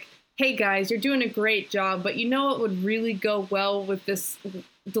be like, "Hey guys, you're doing a great job, but you know what would really go well with this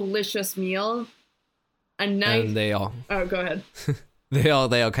delicious meal? A nice." And they all Oh, go ahead. they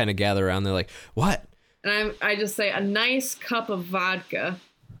all kind of gather around. They're like, "What?" And I just say a nice cup of vodka.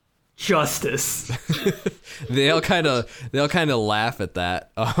 Justice. They all kind of laugh at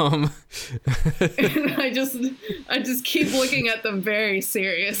that. And I just keep looking at them very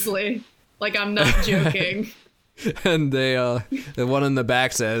seriously, like I'm not joking. And the one in the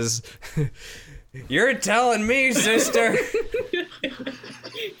back says, "You're telling me, sister."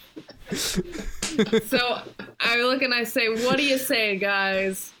 So I look and I say, "What do you say,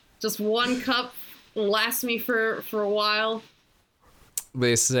 guys? Just one cup will last me for a while."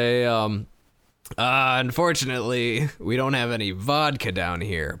 They say, unfortunately, we don't have any vodka down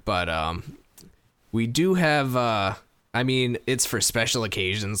here, but we do have, I mean, it's for special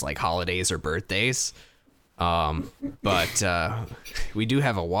occasions like holidays or birthdays, but we do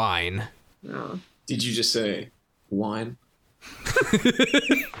have a wine. Oh. Did you just say wine?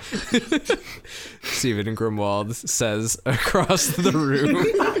 Stephen Grimwald says across the room.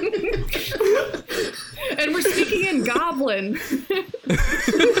 And we're speaking in Goblin.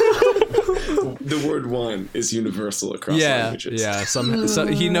 The word wine is universal across languages. Yeah, so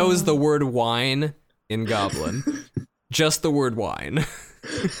he knows the word wine in Goblin. Just the word wine.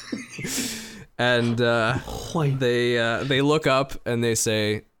 And they look up and they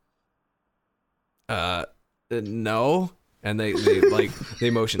say, no. And they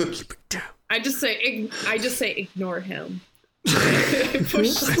motion, keep it down. I just say ignore him. I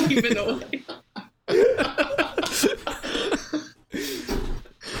push Steven away.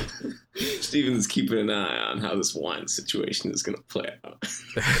 Steven's keeping an eye on how this wine situation is going to play out.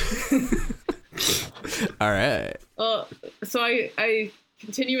 All right. So I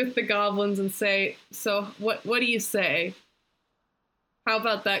continue with the goblins and say, so what do you say? How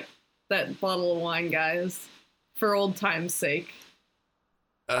about that bottle of wine, guys? For old time's sake.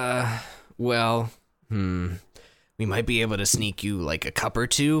 Well, we might be able to sneak you like a cup or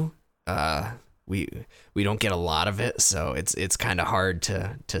two. We don't get a lot of it, so it's kind of hard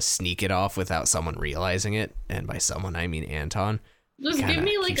to sneak it off without someone realizing it. And by someone, I mean Anton. Just give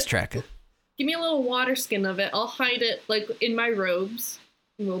me give me a little water skin of it. I'll hide it like in my robes,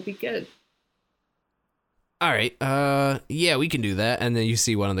 and we'll be good. All right. Yeah, we can do that. And then you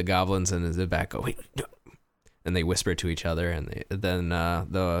see one of the goblins in the back go, wait, no. And they whisper to each other, and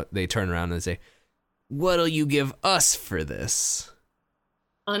they turn around and say, "What'll you give us for this?"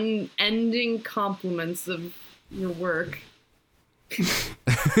 Unending compliments of your work.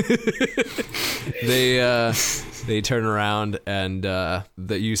 They turn around and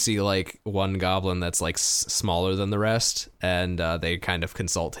you see like one goblin that's like smaller than the rest, and they kind of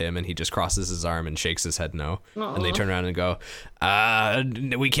consult him, and he just crosses his arm and shakes his head no. Aww. And they turn around and go,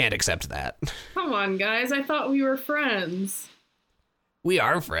 we can't accept that. Come on, guys, I thought we were friends. We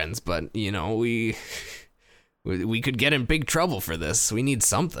are friends, but you know, we could get in big trouble for this. We need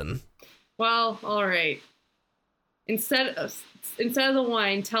something. Well, all right. Instead of the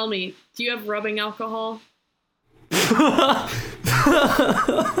wine, tell me, do you have rubbing alcohol?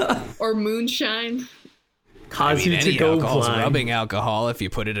 Or moonshine? Cause you to go blind. Rubbing alcohol if you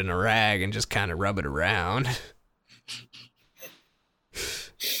put it in a rag and just kind of rub it around.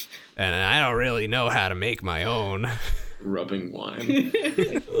 And I don't really know how to make my own. Rubbing wine.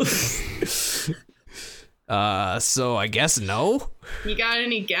 So I guess no? You got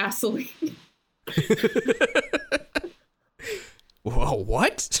any gasoline? Whoa,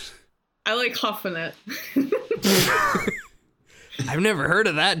 what? I like huffing it. I've never heard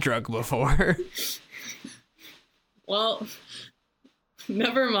of that drug before. Well,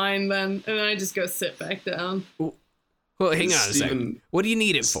 never mind then. And then I just go sit back down. Well, hang on a second. What do you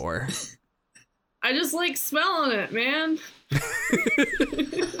need it for? I just like smelling it, man.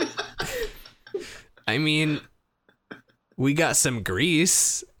 I mean, we got some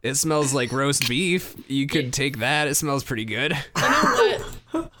grease. It smells like roast beef. You could take that. It smells pretty good. You know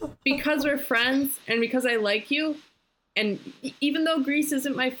what? Because we're friends and because I like you, and even though grease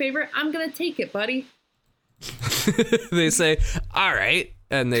isn't my favorite, I'm going to take it, buddy. They say, all right.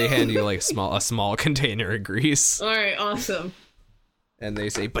 And they hand you like a small container of grease. All right, awesome. And they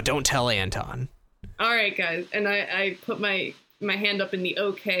say, but don't tell Anton. All right, guys. And I put my hand up in the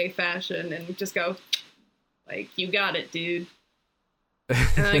okay fashion and just go, like, you got it, dude.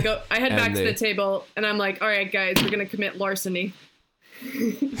 And I head back to the table and I'm like, all right, guys, we're going to commit larceny.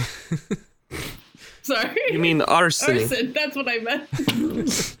 Sorry. You mean arson? Arson, that's what I meant.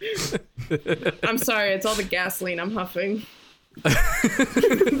 I'm sorry, it's all the gasoline I'm huffing.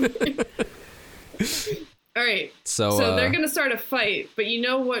 All right. So they're going to start a fight, but you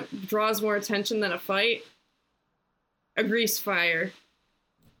know what draws more attention than a fight? A grease fire.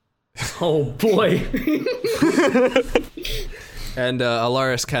 Oh boy. And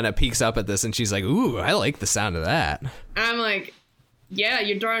Alaris kind of peeks up at this and she's like, ooh, I like the sound of that. I'm like, Yeah,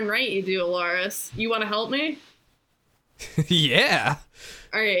 you're darn right you do, Alaris. You want to help me? Yeah.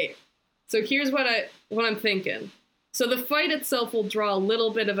 All right. So here's what I'm thinking. So the fight itself will draw a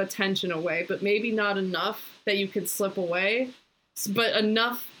little bit of attention away, but maybe not enough that you could slip away, but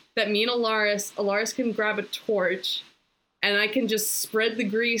enough that me and Alaris can grab a torch, and I can just spread the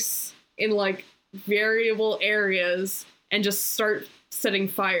grease in like variable areas and just start setting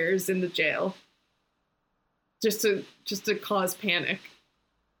fires in the jail. Just to cause panic.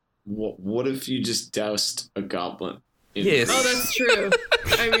 What if you just doused a goblin? Yes. Oh, that's true.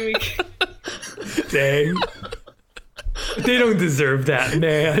 I mean, Dang. They don't deserve that,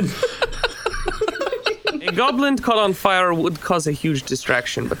 man. A goblin caught on fire would cause a huge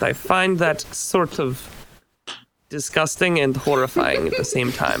distraction, but I find that sort of disgusting and horrifying at the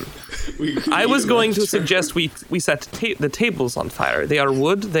same time. I was going to suggest we set the tables on fire. They are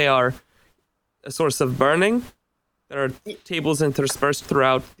wood. They are a source of burning. There are tables interspersed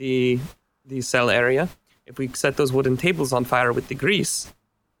throughout the cell area. If we set those wooden tables on fire with the grease,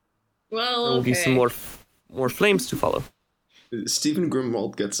 well, there will be some more flames to follow. Stephen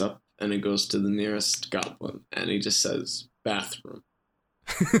Grimwald gets up and he goes to the nearest goblin and he just says, "Bathroom."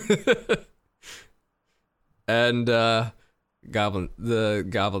 And the goblin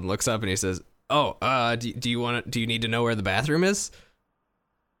looks up and he says, "Oh, do you need to know where the bathroom is?"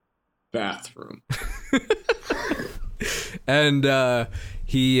 Bathroom. And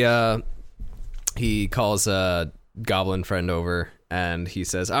he calls a goblin friend over and he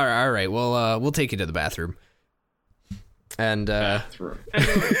says, all right, we'll take you to the bathroom. And Bathroom.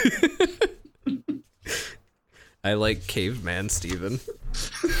 I like caveman Steven.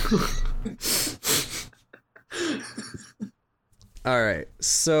 All right,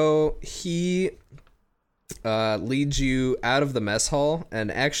 so he leads you out of the mess hall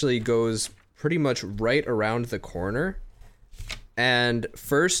and actually goes pretty much right around the corner. And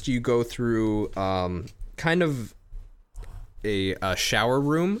first you go through kind of a shower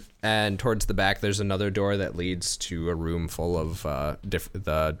room, and towards the back there's another door that leads to a room full of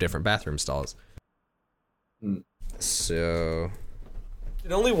the different bathroom stalls. So...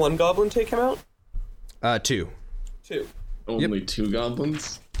 Did only one goblin take him out? Two. Only two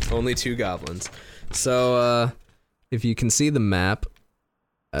goblins? Only two goblins. So, if you can see the map,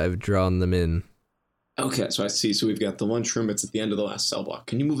 I've drawn them in. Okay, so I see. So we've got the lunchroom. It's at the end of the last cell block.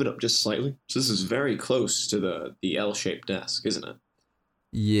 Can you move it up just slightly? So this is very close to the L-shaped desk, isn't it?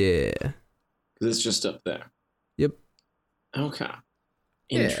 Yeah. Because it's just up there. Yep. Okay.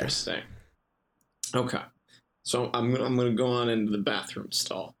 Interesting. Yeah. Okay. So I'm gonna go on into the bathroom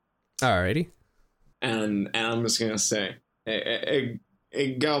stall. Alrighty. And I'm just gonna say, hey,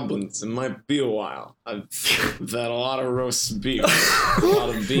 goblins, it might be a while. I've had a lot of roast beef, a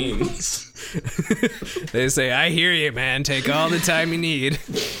lot of beans. They say, I hear you, man. Take all the time you need.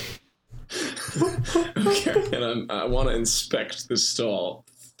 Okay, and I want to inspect the stall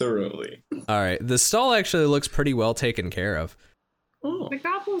thoroughly. Alright, the stall actually looks pretty well taken care of. Oh, the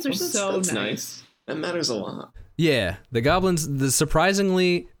goblins are that's nice. That matters a lot. Yeah, the goblins,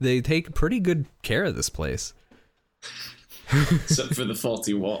 surprisingly, they take pretty good care of this place. Except for the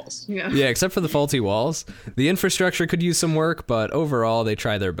faulty walls. Yeah, except for the faulty walls. The infrastructure could use some work, but overall, they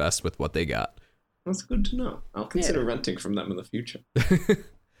try their best with what they got. That's good to know. I'll consider renting from them in the future.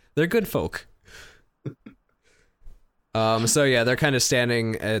 They're good folk. So yeah, they're kind of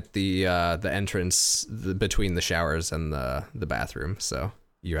standing at the entrance between the showers and the bathroom, so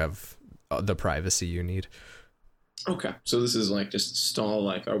you have the privacy you need. Okay, so this is like just a stall.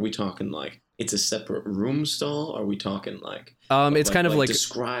 Like, are we talking like it's a separate room stall? Are we talking like it's kind of like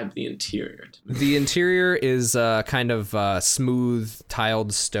describe the interior to me. The interior is kind of smooth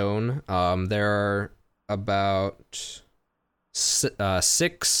tiled stone. There are about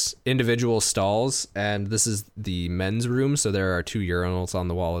 6 individual stalls, and this is the men's room, so there are 2 urinals on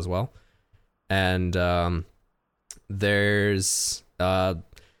the wall as well. And there's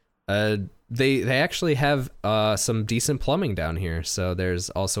they actually have some decent plumbing down here, so there's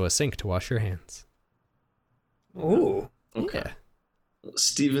also a sink to wash your hands. Ooh. Okay. Yeah.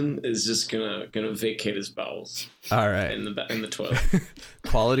 Steven is just gonna vacate his bowels. All right. In the toilet.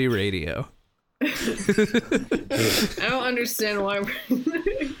 Quality radio. I don't understand why we're...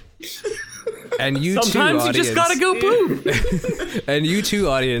 And you Sometimes too, you just gotta go poop. And you too,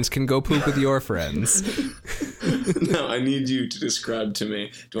 audience, can go poop with your friends. No, I need you to describe to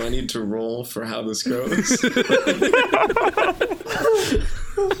me. Do I need to roll for how this goes?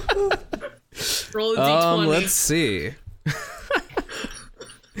 Roll a d20. Let's see.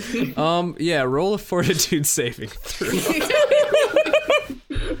 Yeah, roll a fortitude saving throw.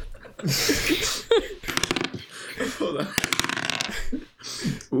 Hold on.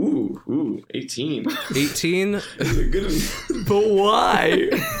 18. 18. Good. But why?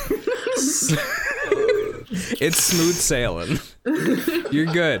 It's smooth sailing. You're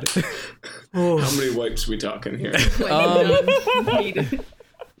good. Oh, How many wipes we talking here? Needed.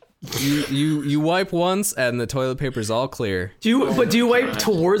 You wipe once and the toilet paper's all clear. do you wipe God.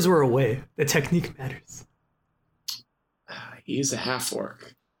 towards or away? The technique matters. He's a half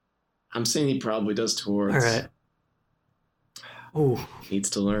orc. I'm saying he probably does towards. All right. Oh, Needs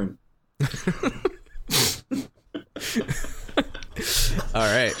to learn. All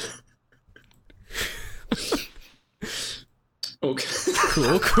right. Okay.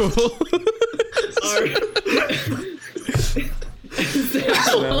 Cool.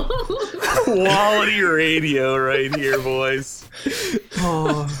 Quality radio right here, boys.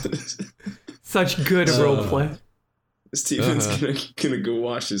 oh, such good roleplay. Steven's gonna go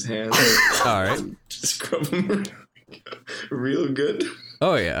wash his hands. All right. Just scrub them real good.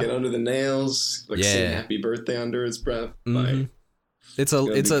 Oh yeah. Get under the nails. Like Yeah. sing happy birthday under his breath. Mhm. Like, It's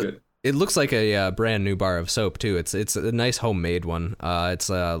good. it looks like a brand new bar of soap too. It's a nice homemade one. It's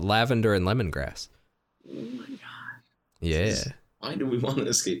lavender and lemongrass. Oh my god. Yeah. Why do we want to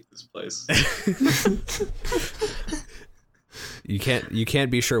escape this place? You can't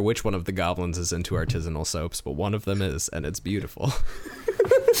be sure which one of the goblins is into artisanal soaps, but one of them is, and it's beautiful.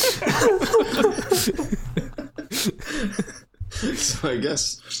 So I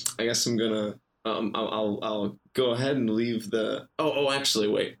guess I'm gonna I'll go ahead and leave the actually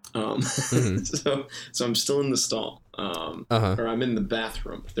wait so I'm still in the stall or I'm in the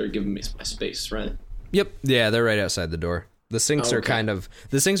bathroom. They're giving me my space, right? Yep. Yeah, they're right outside the door. The sinks are Okay. kind of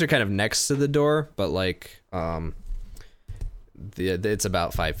next to the door, but like it's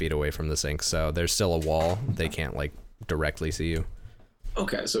about 5 feet away from the sink, so there's still a wall. They can't like directly see you.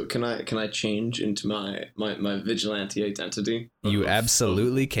 Okay, so can I change into my vigilante identity? You of-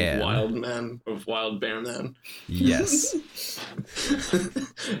 absolutely can. Wild bear man. Yes.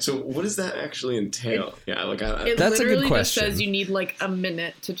 So what does that actually entail? It That's a good literally question. just says you need like a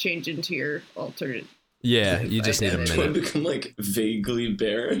minute to change into your alternate. Yeah, you just need a Identity. do I minute. become like vaguely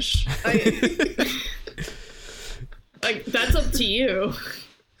bearish? Like that's up to you.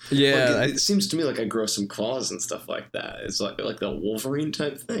 Yeah, Like, it seems to me like I grow some claws and stuff like that. It's like the Wolverine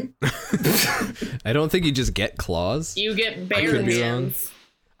type thing. I don't think you just get claws. You get bear could be wrong. hands.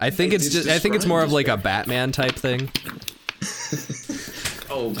 I think Like, it's it's just. I think it's described more of as like a bear. Batman type thing.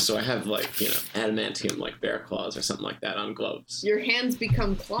 Oh, so I have like adamantium like bear claws or something like that on gloves. Your hands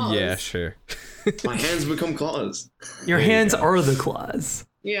become claws. Yeah, sure. My hands become claws. Your There you hands go. are the claws.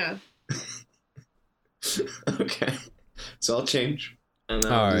 Yeah. Okay, so I'll change, and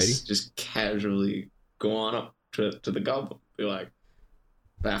then I'll Alrighty. just casually go on up to the goblin. Be like,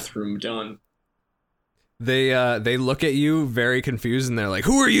 bathroom done. They look at you very confused and they're like,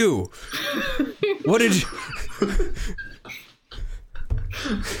 "Who are you? What did you?"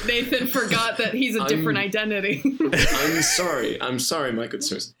 Nathan forgot that he's a different identity. I'm sorry, my good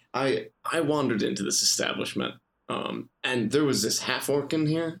sirs. I wandered into this establishment, and there was this half orc in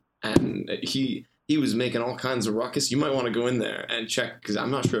here, and he was making all kinds of ruckus. You might want to go in there and check, because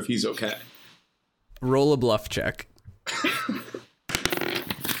I'm not sure if he's okay. Roll a bluff check.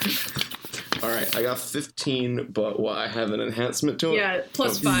 All right, I got 15, but I have an enhancement to it. Yeah,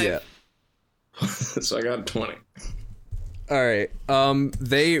 plus 5. So I got 20. All right.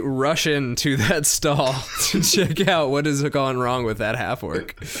 They rush into that stall to check out what has gone wrong with that half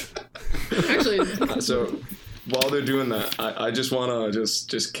orc. Actually, So while they're doing that, I just want to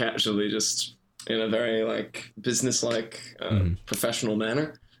just casually, just in a very like business-like, professional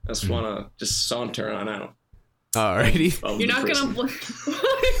manner, I just want to just saunter on out. Alrighty. of you're the not prison. gonna.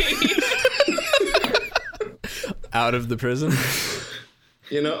 Out of the prison.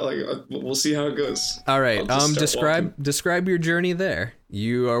 We'll see how it goes. All right. I'll just start Describe your journey there.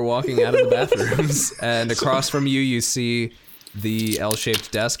 You are walking out of the bathrooms, and across from you, you see the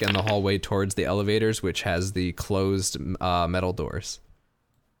L-shaped desk and the hallway towards the elevators, which has the closed metal doors.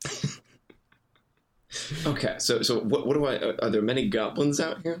 Okay, so what do are there many goblins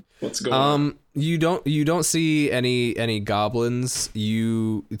out here? What's going on? You don't see any goblins.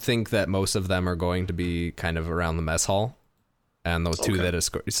 You think that most of them are going to be kind of around the mess hall, and those two Okay. that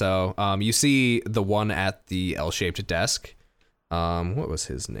escort. So you see the one at the L-shaped desk. What was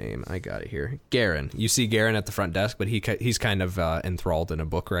his name? I got it here. Garen. You see Garen at the front desk, but he's kind of enthralled in a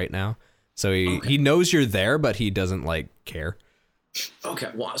book right now. So he knows you're there, but he doesn't like care. Okay,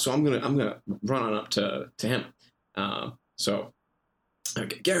 well, so I'm gonna run on up to him.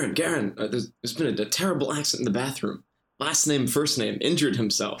 Garen, there's been a terrible accident in the bathroom. Last name, first name, injured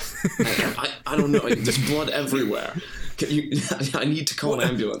himself. I don't know. There's blood everywhere. I need to call an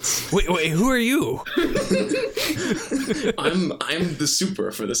ambulance. Wait, who are you? I'm the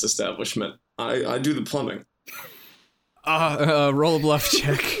super for this establishment. I do the plumbing. Roll a bluff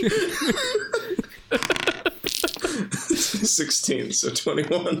check. 16, so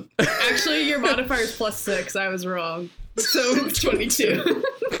 21. Actually, your modifier is +6. I was wrong. So 22.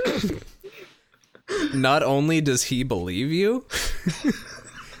 Not only does he believe you,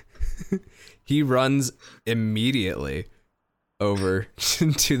 he runs immediately over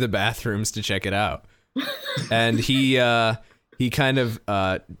to the bathrooms to check it out. And he kind of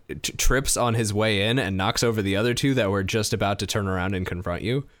trips on his way in and knocks over the other two that were just about to turn around and confront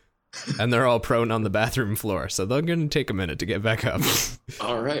you. And they're all prone on the bathroom floor, so they're gonna take a minute to get back up.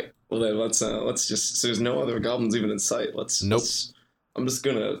 All right. Well then, let's just. So there's no other goblins even in sight. Nope. I'm just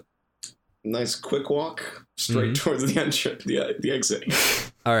gonna nice quick walk straight towards the entrance, the exit.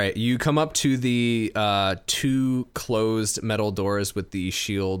 All right, you come up to the two closed metal doors with the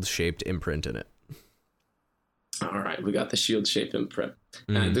shield-shaped imprint in it. All right, we got the shield-shaped imprint.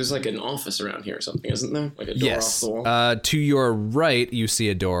 And there's like an office around here or something, isn't there? Like a door off the wall? To your right, you see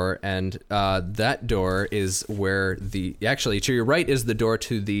a door, and that door is where actually, to your right is the door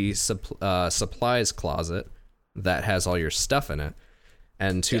to the supplies closet that has all your stuff in it.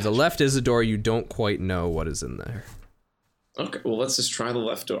 And to the left is a door you don't quite know what is in there. Okay, well, let's just try the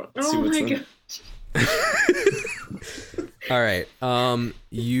left door. Oh my god. All right,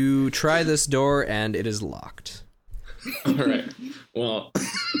 you try this door, and it is locked. All right. Well,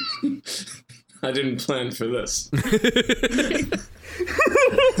 I didn't plan for this.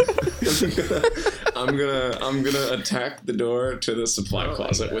 I'm gonna attack the door to the supply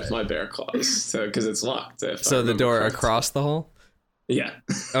closet with my bear claws, because it's locked. So the door across the hall? Yeah.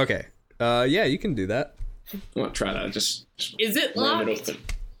 Okay. Yeah, you can do that. I want to try that. Just Is it ram locked? it open.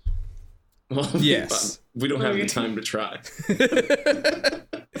 Well, Yes. we don't have the time to try.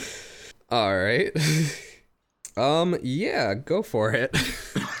 All right. Yeah, go for it.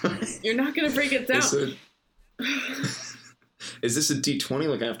 You're not gonna break it down. Is this a D20?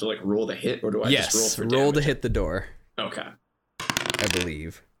 Like I have to like roll the hit, or do I just roll for damage? Roll to hit the door. Okay. I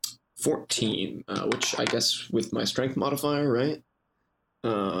believe. 14, which I guess with my strength modifier, right?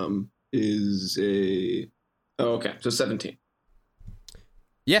 Is a... Oh, okay, so 17.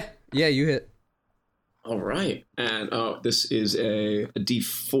 Yeah, you hit. All right, and this is a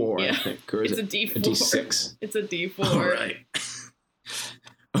D4, Yeah, I think, or is it's it a D4. A D6. It's a D4. All right.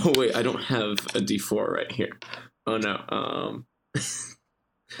 Oh wait, I don't have a D4 right here. Oh no.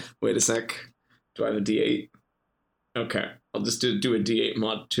 Wait a sec. Do I have a D8? Okay, I'll just do a D8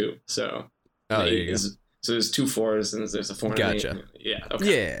 mod 2. So. Oh, there you go. So there's 2 4s and there's a 4 and Gotcha. an 8. Yeah.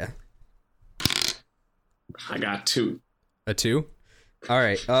 Okay. Yeah. I got 2. A 2? All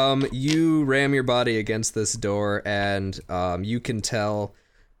right. You ram your body against this door, and you can tell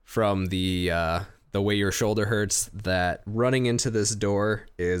from the way your shoulder hurts that running into this door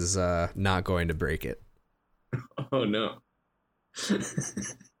is not going to break it. Oh no.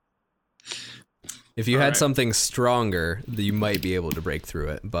 If you had something stronger, you might be able to break through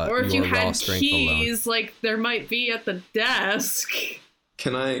it, but Or if you your raw had strength keys, like there might be at the desk.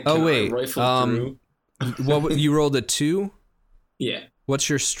 Can I wait, rifle through? What you rolled a 2? Yeah. What's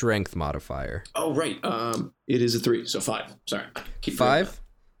your strength modifier? Oh right. It is a 3, so 5. Sorry. Keep 5?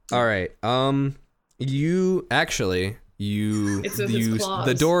 All right. You actually It's with his claws.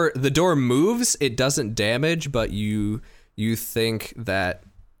 the door moves. It doesn't damage, but you think that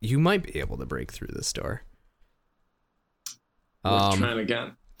you might be able to break through this door. Worth trying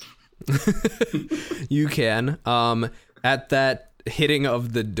again. You can. At that hitting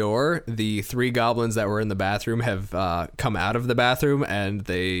of the door, the 3 goblins that were in the bathroom have come out of the bathroom, and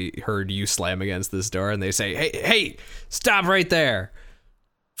they heard you slam against this door, and they say, "Hey, stop right there!"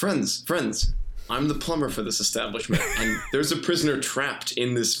 Friends, I'm the plumber for this establishment, and there's a prisoner trapped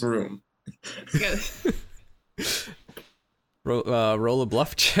in this room. Roll a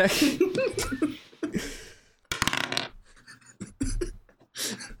bluff check.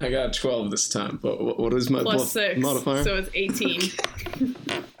 I got 12 this time, but what is my bluff +6, modifier? so it's 18.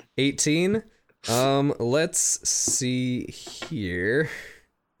 18. Let's see here.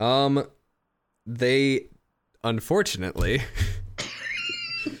 They, unfortunately,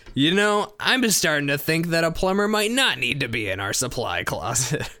 I'm just starting to think that a plumber might not need to be in our supply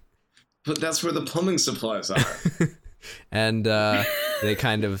closet. But that's where the plumbing supplies are. And they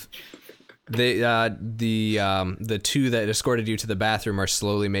kind of, the 2 that escorted you to the bathroom are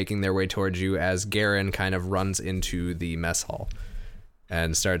slowly making their way towards you as Garen kind of runs into the mess hall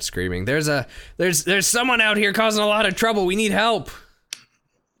and starts screaming, there's someone out here causing a lot of trouble. We need help.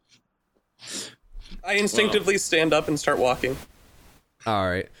 I instinctively stand up and start walking. All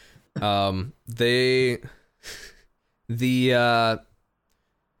right.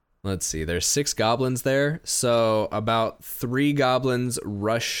 Let's see, there's 6 goblins there, so about 3 goblins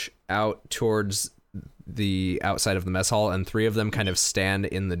rush out towards the outside of the mess hall, and 3 of them kind of stand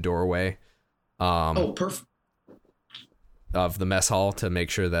in the doorway Perfect. of the mess hall to make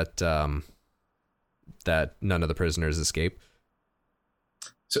sure that that none of the prisoners escape.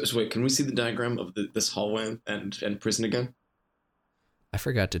 So wait, can we see the diagram of this hallway and prison again? I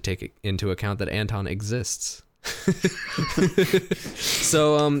forgot to take into account that Anton exists.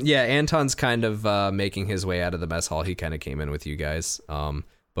 So yeah, Anton's kind of making his way out of the mess hall. He kind of came in with you guys,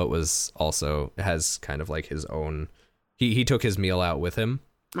 but has kind of like his own. He took his meal out with him,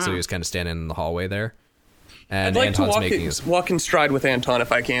 so he was kind of standing in the hallway there. And I'd like Anton's to walk in stride with Anton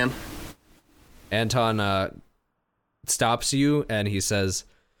if I can. Anton stops you and he says,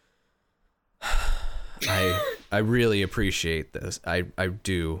 I really appreciate this. I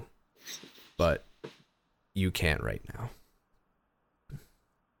do, but you can't right now.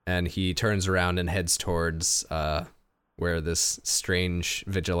 And he turns around and heads towards where this strange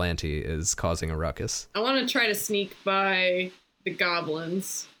vigilante is causing a ruckus. I want to try to sneak by the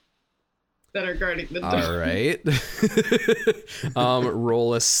goblins that are guarding the door. All right.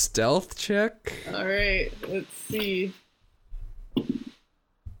 Roll a stealth check. All right, let's see.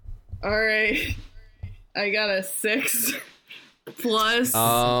 All right, I got a 6 plus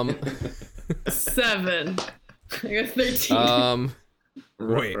 7. I got 13.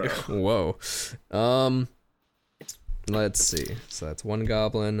 Wait. Whoa. Let's see. So that's 1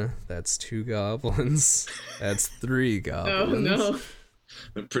 goblin. That's 2 goblins. That's 3 goblins. Oh no.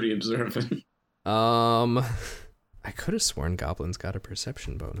 I'm pretty observant. I could have sworn goblins got a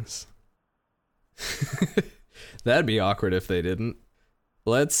perception bonus. That'd be awkward if they didn't.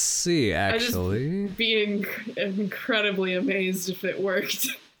 Let's see, actually. I'd just be incredibly amazed if it worked.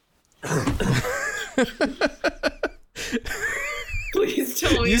 Please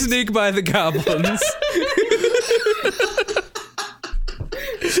tell me. You sneak by the goblins.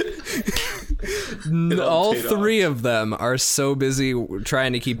 All 3 of them are so busy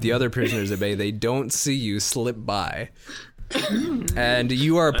trying to keep the other prisoners at bay, they don't see you slip by. And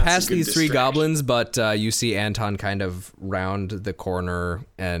you are past these 3 goblins, but you see Anton kind of round the corner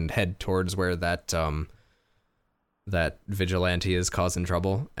and head towards where that vigilante is causing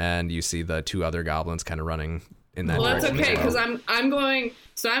trouble, and you see the 2 other goblins kind of running in that direction. Well, that's okay, because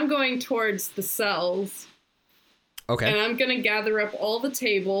I'm going towards the cells. Okay. And I'm gonna gather up all the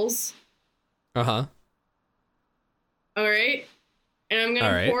tables. Uh-huh. All right. And I'm gonna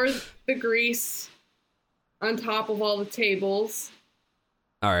All right. pour the grease on top of all the tables.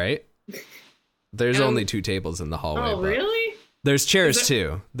 All right. There's only 2 tables in the hallway. Oh, really? There's chairs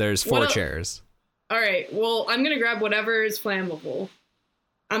too. There's 4 chairs. All right. Well, I'm gonna grab whatever is flammable.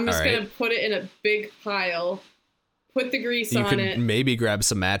 I'm just gonna put it in a big pile. Put the grease on it. You could maybe grab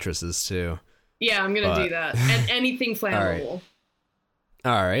some mattresses too. Yeah, I'm gonna do that. And anything flammable.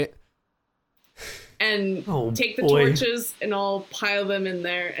 All right. And take the torches and I'll pile them in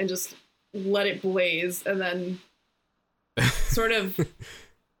there and just let it blaze, and then sort of.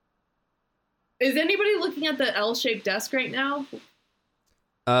 Is anybody looking at the L-shaped desk right now?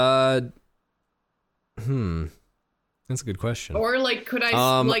 That's a good question. Or like, could I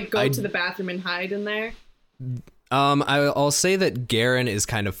go to the bathroom and hide in there? I'll say that Garen is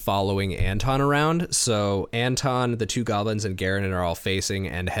kind of following Anton around. So Anton, the 2 goblins, and Garen are all facing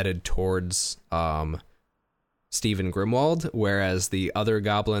and headed towards Stephen Grimwald, whereas the other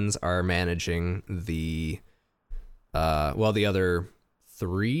goblins are managing the other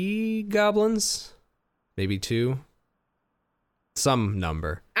 3 goblins, maybe 2, some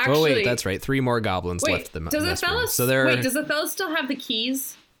number. Actually, oh wait, that's right, 3 more goblins left. Does Eithelos? So does Eithelos still have the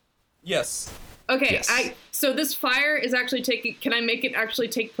keys? Yes. Okay, yes. So this fire is actually taking. Can I make it actually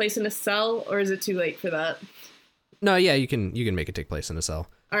take place in a cell, or is it too late for that? No, yeah, you can make it take place in a cell.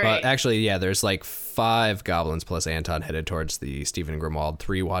 All right. But actually, yeah, there's like 5 goblins plus Anton headed towards the Stephen Grimwald,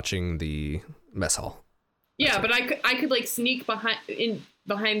 3 watching the mess hall. Yeah, but I could like sneak behind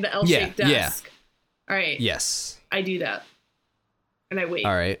the L-shaped desk. All right. Yes. I do that, and I wait.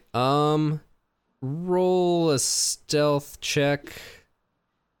 All right. Roll a stealth check.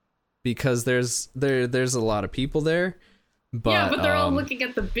 Because there's a lot of people there, but they're all looking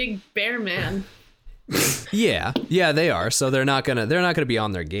at the big bear man. yeah, they are. So they're not gonna be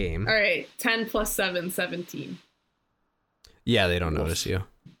on their game. All right, 10 plus 7, 17. Yeah, they don't notice you.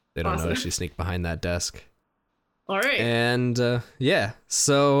 They don't Awesome. notice you sneak behind that desk. All right. And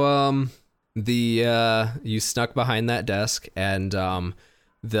so you snuck behind that desk, and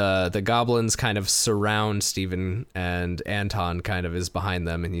the goblins kind of surround Stephen, and Anton kind of is behind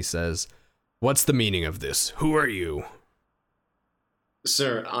them, and he says, "What's the meaning of this? Who are you?"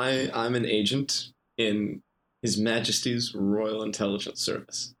 Sir, I'm an agent in His Majesty's Royal Intelligence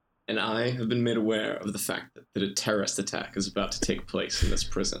Service, and I have been made aware of the fact that a terrorist attack is about to take place in this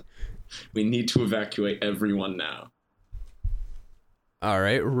prison. We need to evacuate everyone now. All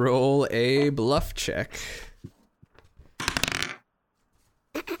right, roll a bluff check.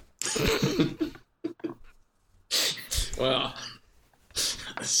 Well,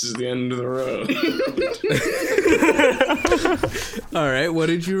 this is the end of the road. All right, what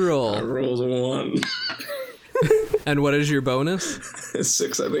did you I roll? rolled a 1. And what is your bonus?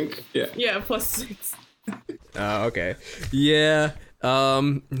 6, I think. Yeah. Yeah, +6. Oh, okay. Yeah.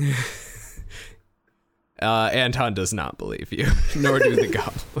 Anton does not believe you, nor do the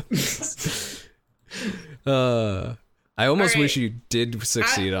goblins. I almost wish you did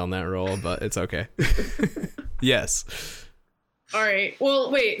succeed on that roll, but it's okay. Yes. All right.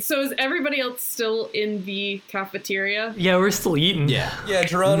 Well, wait. So is everybody else still in the cafeteria? Yeah, we're still eating. Yeah. Yeah,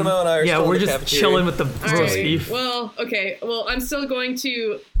 Geronimo and I are Yeah, still we're in the just cafeteria. chilling with the All roast right. beef. Well, okay. Well, I'm still going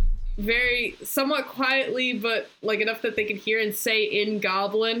to very somewhat quietly, but like enough that they can hear and say in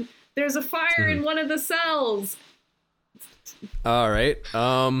Goblin, "There's a fire in one of the cells." All right.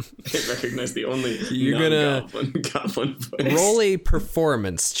 I recognize the only You're gonna goblin voice. roll a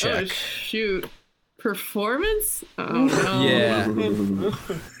performance Oh check. shoot! Performance? Oh no. Yeah.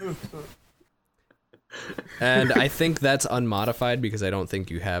 And I think that's unmodified because I don't think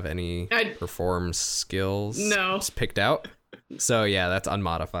you have any perform skills picked out. So yeah, that's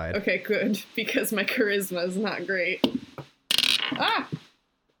unmodified. Okay, good, because my charisma is not great. Ah!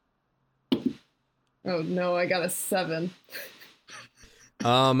 Oh no, I got a 7.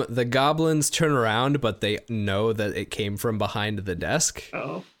 The goblins turn around, but they know that it came from behind the desk.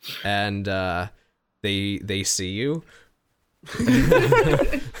 Oh. And they see you.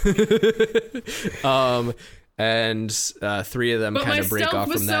 And 3 of them kind of break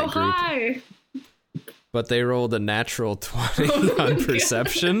off from that group. High. But they rolled a natural 20 on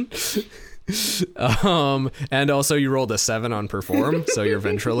perception. And also you rolled a 7 on perform, so your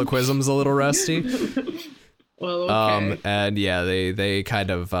ventriloquism's a little rusty. Well, okay. And yeah, they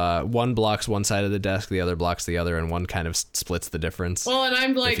kind of one blocks one side of the desk, the other blocks the other, and one kind of splits the difference. Well, and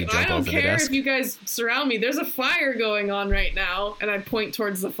I'm like, I don't care desk. if you guys surround me. There's a fire going on right now, and I point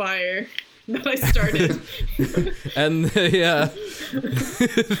towards the fire that I started. And yeah.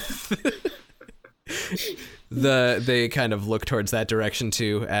 They kind of look towards that direction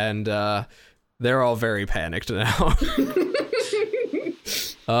too, and they're all very panicked now.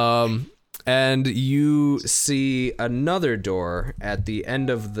 And you see another door at the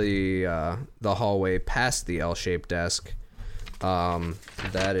end of the hallway past the L-shaped desk.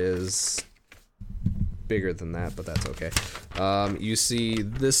 That is bigger than that, but that's okay. You see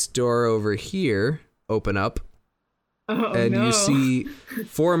this door over here open up. Oh, and no. you see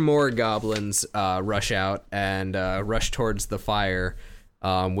 4 more goblins rush out and rush towards the fire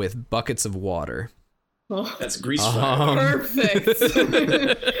with buckets of water. Oh, that's grease fire. Perfect.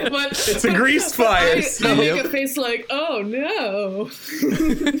 But It's a grease fire. I make a face like, oh no.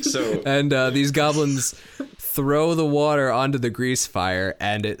 And these goblins throw the water onto the grease fire,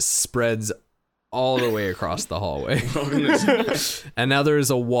 and it spreads all the way across the hallway. And now there is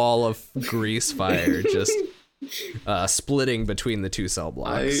a wall of grease fire just splitting between the 2 cell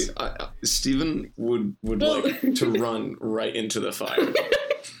blocks. Stephen would like to run right into the fire.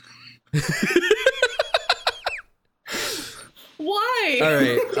 Why? All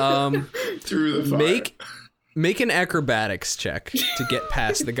right. Through the fire. Make an acrobatics check to get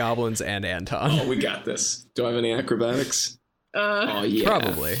past the goblins and Anton. Oh, we got this. Do I have any acrobatics? Oh yeah.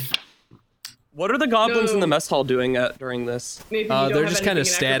 Probably. What are the goblins in the mess hall doing during this? They're just kind of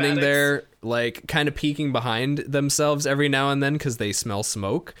standing there, like kind of peeking behind themselves every now and then because they smell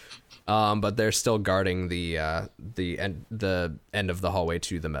smoke. But they're still guarding the end of the hallway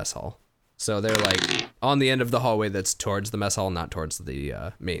to the mess hall. So they're like on the end of the hallway that's towards the mess hall, not towards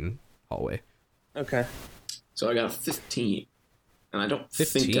the main hallway. Okay. So I got a 15, and I don't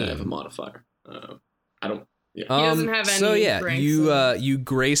think I have a modifier. I don't. Yeah. He doesn't have any. So yeah, ranks, you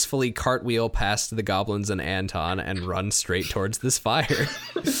gracefully cartwheel past the goblins and Anton and run straight towards this fire.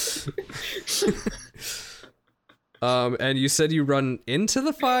 And you said you run into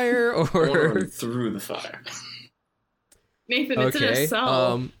the fire or through the fire. Nathan, it's in a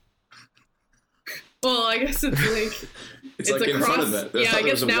cell. Well, I guess it's like it's like across, in front of it. Yeah, I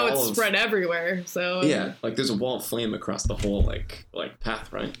guess now it's spread everywhere. So yeah, like there's a wall of flame across the whole like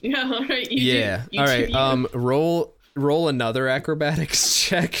path, right? Yeah, all right. All right. Roll roll another acrobatics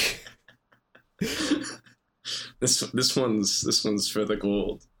check. This one's for the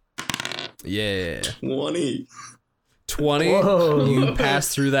gold. Yeah. 20. 20. Whoa. You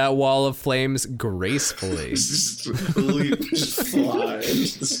pass through that wall of flames gracefully. Just fly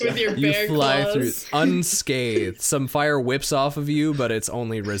into the sky. With your You bear fly claws. through unscathed. Some fire whips off of you, but it's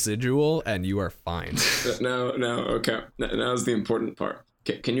only residual, and you are fine. Okay. Now's the important part.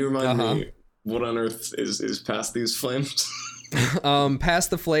 Can you remind me what on earth is past these flames? Past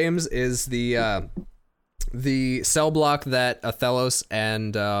the flames is the cell block that Eithelos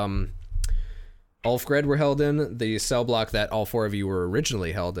and Ulfgred were held in, the cell block that all four of you were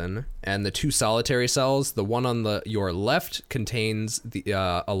originally held in, and the two solitary cells. The one on your left contains the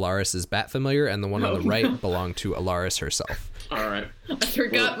Alaris's bat familiar, and the one on the right belonged to Alaris herself. All right. I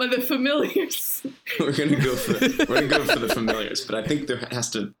forgot my the familiars. We're gonna go for the familiars, but I think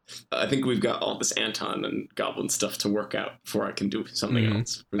I think we've got all this Anton and Goblin stuff to work out before I can do something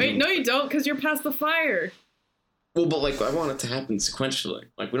else. Wait, no, you don't, because you're past the fire. Well, but like I want it to happen sequentially.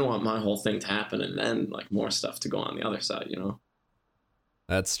 Like we don't want my whole thing to happen and then like more stuff to go on the other side, you know?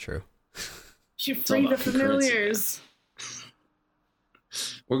 That's true. You all free the about concurrency, familiars.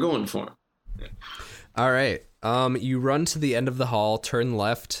 We're going for it. Yeah. All right. You run to the end of the hall, turn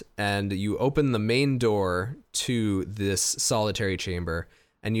left, and you open the main door to this solitary chamber,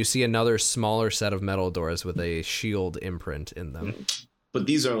 and you see another smaller set of metal doors with a shield imprint in them. But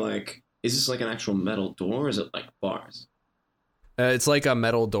these are like, is this like an actual metal door or is it like bars? It's like a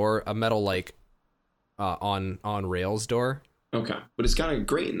metal door, like on rails door. Okay, but it's got a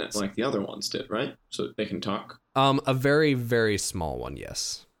grate in it like the other ones did, right? So they can talk. A very, very small one,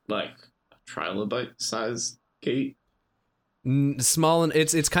 yes. Like a trilobite size gate. Small, and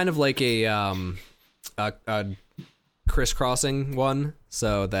it's kind of like a crisscrossing one,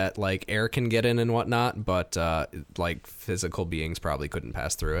 so that like air can get in and whatnot, but like physical beings probably couldn't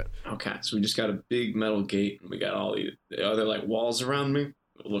pass through it. Okay, so we just got a big metal gate, and we got all the other like walls around me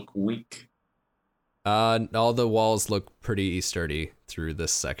that look weak. All the walls look pretty sturdy through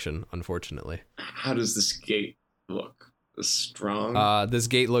this section, unfortunately. How does this gate look? Is it strong? This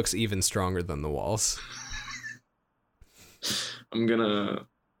gate looks even stronger than the walls. I'm gonna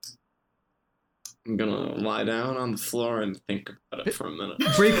lie down on the floor and think about it for a minute.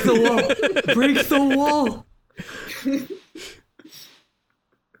 Break the wall. Break the wall.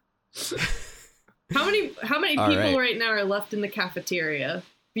 How many All people right. right now are left in the cafeteria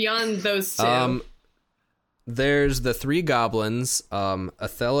beyond those two? There's the three goblins,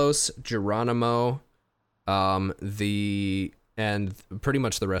 Eithelos, Geronimo, and pretty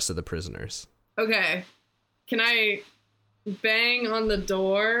much the rest of the prisoners. Okay. Can I bang on the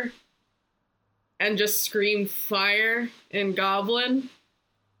door and just scream fire in Goblin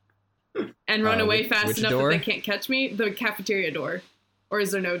and run away fast which enough door? that they can't catch me? The cafeteria door. Or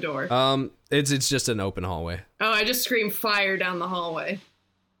is there no door? It's just an open hallway. Oh, I just scream fire down the hallway.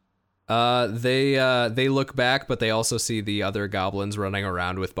 They look back, but they also see the other goblins running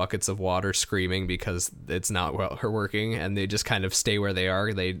around with buckets of water screaming because it's not working, and they just kind of stay where they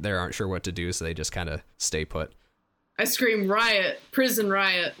are. They aren't sure what to do, so they just kind of stay put. I scream riot, prison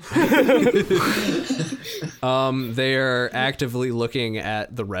riot. They are actively looking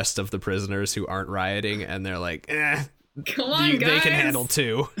at the rest of the prisoners who aren't rioting, and they're like, Come on, guys. they can handle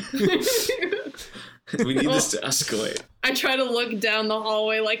two. We need this to escalate. I try to look down the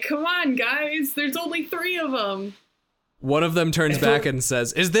hallway like, come on, guys. There's only 3 of them. One of them turns back and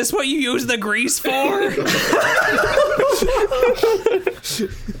says, "Is this what you use the grease for?"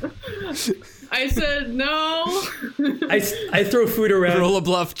 I said no. I throw food around. Roll a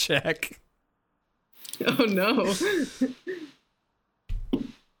bluff check. Oh no.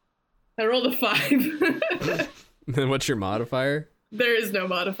 I rolled a 5. Then what's your modifier? There is no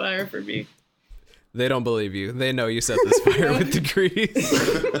modifier for me. They don't believe you. They know you set this fire with the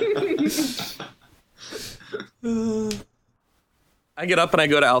grease. I get up and I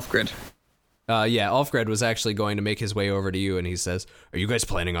go to Alfgrid. Yeah, Ulfgred was actually going to make his way over to you, and he says, "Are you guys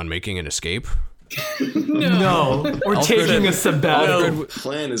planning on making an escape?" No, we're taking a sabbatical.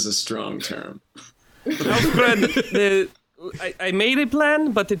 Plan is a strong term. Alfgrid, I made a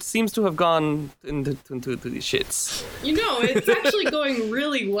plan, but it seems to have gone into the shits. You know, it's actually going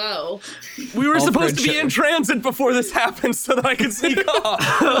really well. We were supposed to be Alfred in transit before this happened so that I could sneak off.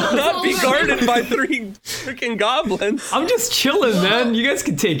 Not be guarded by 3 freaking goblins. I'm just chilling, man. You guys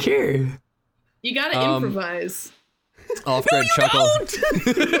can take care. You gotta improvise. Ulfgred chuckled.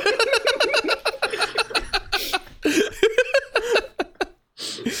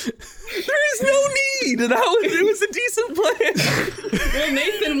 There is no need. It was a decent plan. Well,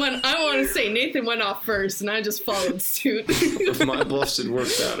 Nathan went off first, and I just followed suit. If my bluffs had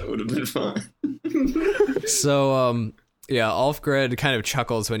worked out, it would have been fine. So, yeah, Ulfgred kind of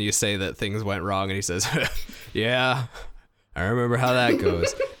chuckles when you say that things went wrong, and he says, yeah, I remember how that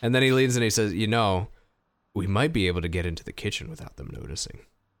goes. And then he leans and he says, you know, we might be able to get into the kitchen without them noticing.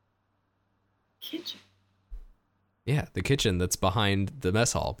 Kitchen? Yeah, the kitchen that's behind the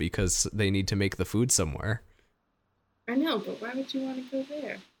mess hall, because they need to make the food somewhere. I know, but why would you want to go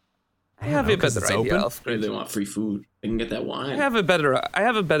there? I have a better idea, Maybe Alfred. they want free food. They can get that wine. I have a better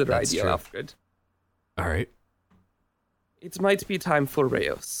That's idea, true. Alfred. All right. It might be time for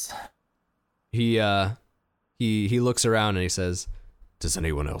Reyos. He looks around and he says, does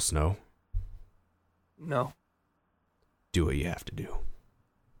anyone else know? No. Do what you have to do.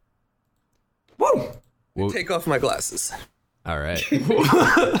 Whoa! Whoa. Take off my glasses. All right.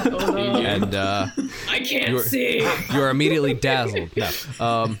 Oh, no. And I can't you're- see. you're immediately dazzled. No.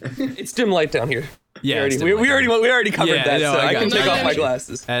 It's dim light down here. Yeah, it's we already covered Yeah, that, no, so I I got can you. take I off got my you.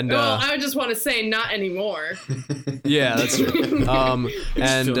 glasses. And Well, I just want to say not anymore. yeah, that's true. And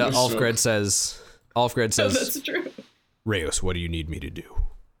Still no Ulfgred stroke. says, That's true. Reyos, what do you need me to do?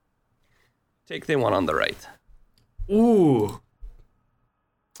 Take the one on the right. Ooh.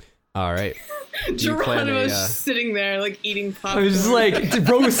 All right. You plan a, Geronimo's sitting there, like, eating I popcorn. was just like,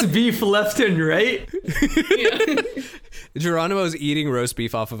 roast beef left and right. Yeah. Geronimo's eating roast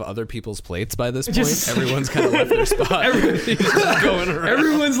beef off of other people's plates by this point. Just- Everyone's kind of left their spot. He's just going around.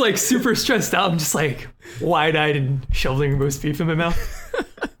 Everyone's like super stressed out. I'm just like wide-eyed and shoveling roast beef in my mouth.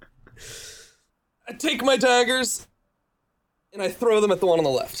 I take my daggers and I throw them at the one on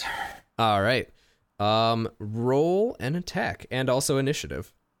the left. All right. Roll an attack and also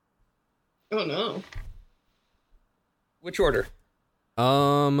initiative. Oh, no. Which order?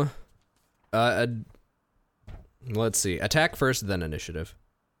 Let's see. Attack first, then initiative.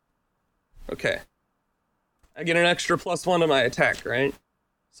 Okay. I get an extra +1 to my attack, right?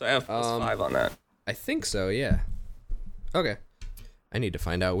 So I have +5 on that. I think so, yeah. Okay. I need to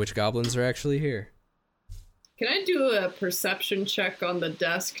find out which goblins are actually here. Can I do a perception check on the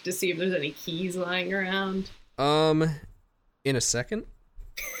desk to see if there's any keys lying around? In a second.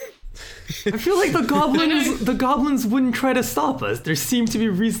 I feel like the goblins wouldn't try to stop us. There seem to be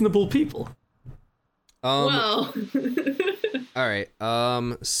reasonable people. Well, All right.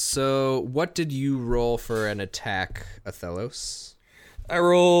 So what did you roll for an attack, Eithelos? I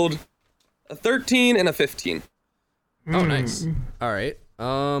rolled a 13 and a 15. Oh, nice. All right.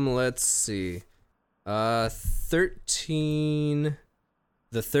 Let's see. 13.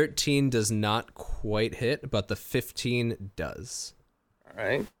 The 13 does not quite hit, but the 15 does. All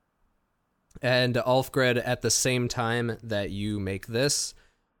right. And Ulfgred, at the same time that you make this,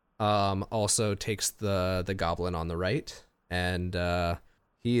 also takes the goblin on the right, and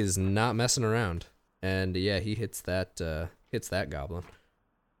he is not messing around. And yeah, he hits that goblin.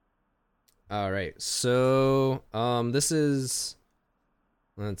 All right, so this is,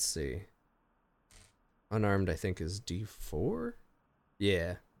 let's see, unarmed I think is D4.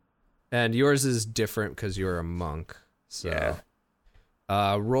 Yeah, and yours is different because you're a monk. So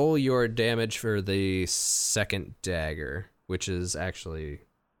Yeah. roll your damage for the second dagger, which is actually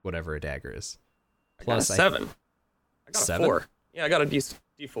whatever a dagger is. Plus 7. I got a 7? 4. Yeah, I got a D4.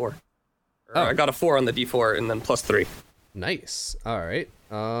 Or Oh. I got a 4 on the D4 and then +3. Nice. All right.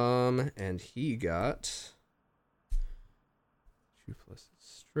 And he got 2 plus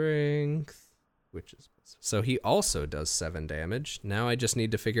strength, which is so he also does 7 damage. Now I just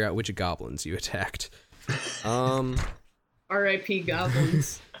need to figure out which goblins you attacked. R.I.P.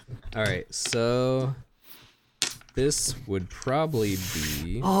 goblins. All right. So this would probably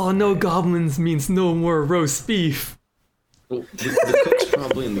be. Oh, no goblins means no more roast beef. Well, the cook's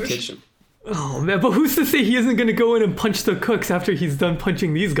probably in the kitchen. Oh man, but who's to say he isn't gonna go in and punch the cooks after he's done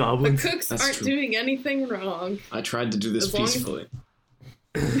punching these The goblins? cooks That's aren't true. doing anything wrong. I tried to do this As long as- peacefully.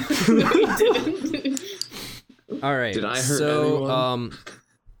 No, he didn't. All right. Did I hurt so, anyone?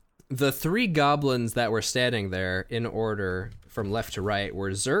 the 3 goblins that were standing there in order from left to right were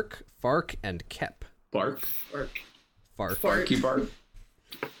Zerk, Fark, and Kep. Bark? Work. Fark. Barky bark?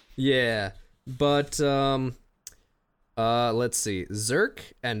 Yeah, but let's see. Zerk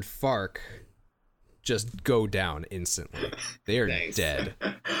and Fark just go down instantly. They are Nice. dead.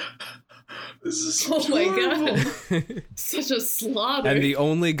 This is Oh my horrible. god. Such a slaughter. And the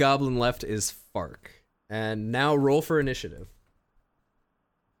only goblin left is Fark. And now roll for initiative.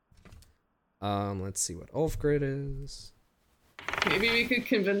 Let's see what Ulfgrid is. Maybe we could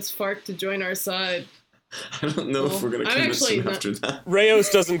convince Fark to join our side. I don't know if we're gonna I'm convince actually him not- after that.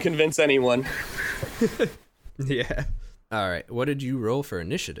 Reyos doesn't convince anyone. Yeah. All right. What did you roll for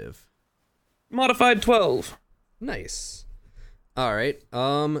initiative? Modified 12. Nice. All right.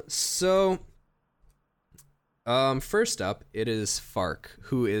 First up, it is Fark,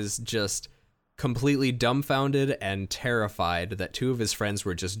 who is just completely dumbfounded and terrified that two of his friends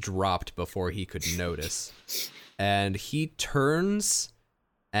were just dropped before he could notice. And he turns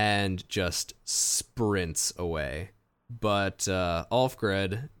and just sprints away. But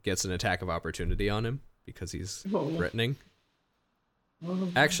Alfgred gets an attack of opportunity on him because he's threatening.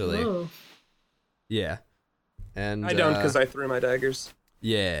 Actually, yeah. And I don't because I threw my daggers.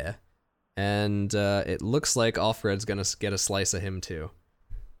 Yeah. And it looks like Alfred's gonna get a slice of him too.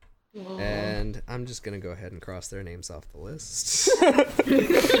 Aww. And I'm just gonna go ahead and cross their names off the list.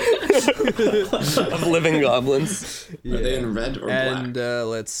 Of living goblins. Yeah. Are they in red or and black?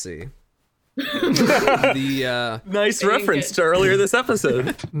 let's see. The Nice reference to earlier this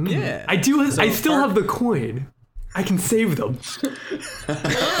episode. yeah. I still have the coin. I can save them. Toss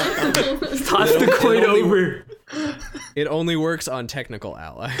the coin over. It only works on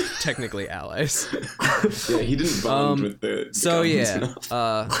technically allies. Yeah, he didn't bond with the So goblins yeah,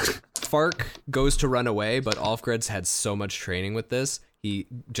 enough. Fark goes to run away, but Alfgred's had so much training with this, he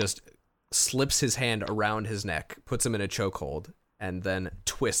just slips his hand around his neck, puts him in a chokehold, and then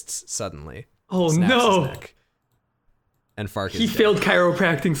twists suddenly. Oh snaps no! his neck. And Fark He is dead. failed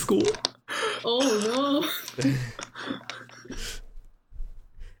chiropractic school. Oh no.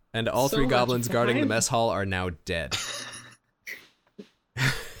 And all So three much goblins guarding the time. mess hall are now dead.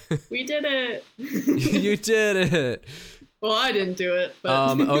 We did it. You did it. Well, I didn't do it,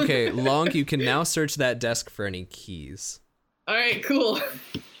 but Okay, Long, you can now search that desk for any keys. all right, cool.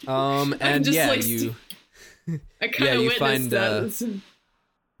 And just, yeah, like, you I kind of you witnessed find, that.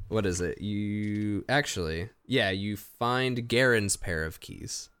 what is it? You find Garen's pair of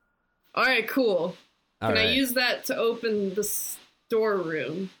keys. All right, cool. All Can I right. use that to open the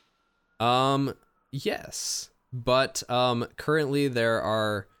storeroom? Yes. But currently there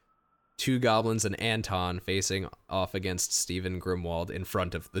are two goblins and Anton facing off against Stephen Grimwald in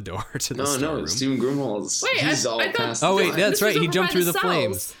front of the door to the No, storeroom. Stephen Grimwald's. Wait, he's I all thought- past. Oh the wait, line. that's This right. was He over jumped by through the cells.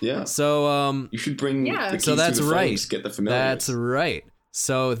 flames. Yeah. So You should bring Yeah. the keys So that's to the right. flames to get the familiars. that's right.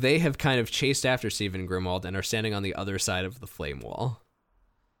 So they have kind of chased after Stephen Grimwald and are standing on the other side of the flame wall.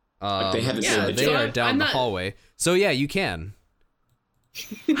 Like they haven't Yeah, said So the they so are I'm down the not- hallway. So yeah, you can.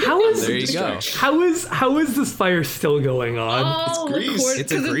 How is There you go. how is this fire still going on? Oh, It's grease. of course,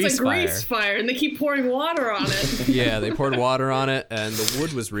 It's a 'cause grease grease fire, and they keep pouring water on it. Yeah, they poured water on it, and the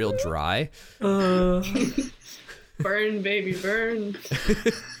wood was real dry. Burn, baby, burn.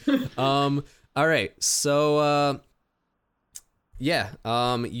 All right, so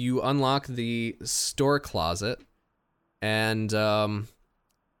you unlock the store closet, and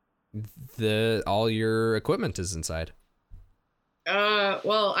all your equipment is inside.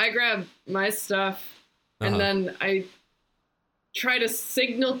 Well, I grab my stuff, and Uh-huh. then I try to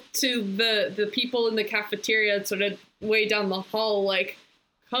signal to the people in the cafeteria sort of way down the hall, like,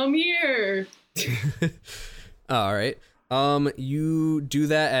 come here. All right. You do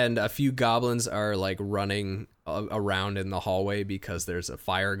that, and a few goblins are like running around in the hallway because there's a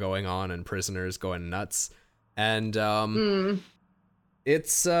fire going on and prisoners going nuts, and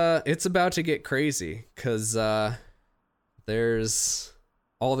it's about to get crazy because there's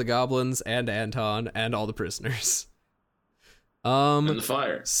all the goblins and Anton and all the prisoners. And the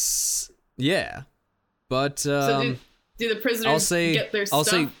fire. Yeah, but So do the prisoners get their I'll stuff?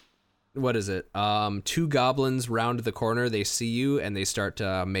 say, what is it? Two goblins round the corner. They see you and they start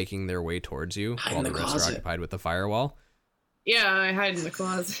making their way towards you Hide while in the the rest are closet. occupied with the firewall. Yeah, I hide in the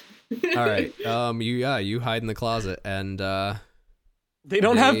closet. All right. You hide in the closet and They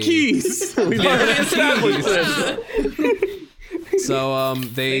don't have They- keys. We've already established this. so they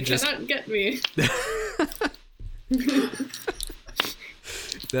They just cannot get me.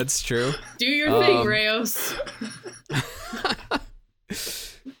 that's true. Do your thing, Rayos.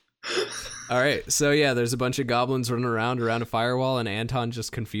 All right. So yeah, there's a bunch of goblins running around a firewall, and Anton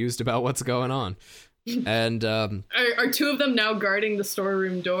just confused about what's going on. And Are two of them now guarding the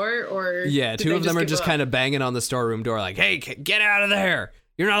storeroom door, or yeah, did two they of them are give just up? kind of banging on the storeroom door, like, "Hey, get out of there!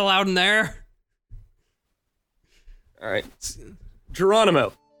 You're not allowed in there." All right.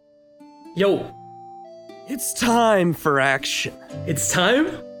 Geronimo, Yo, it's time for action. it's time?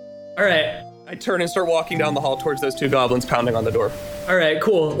 Alright. I turn and start walking down the hall towards those two goblins pounding on the door. Alright,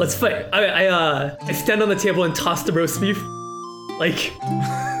 cool. Let's fight. I stand on the table and toss the roast beef. Like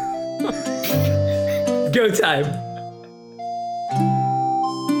go time.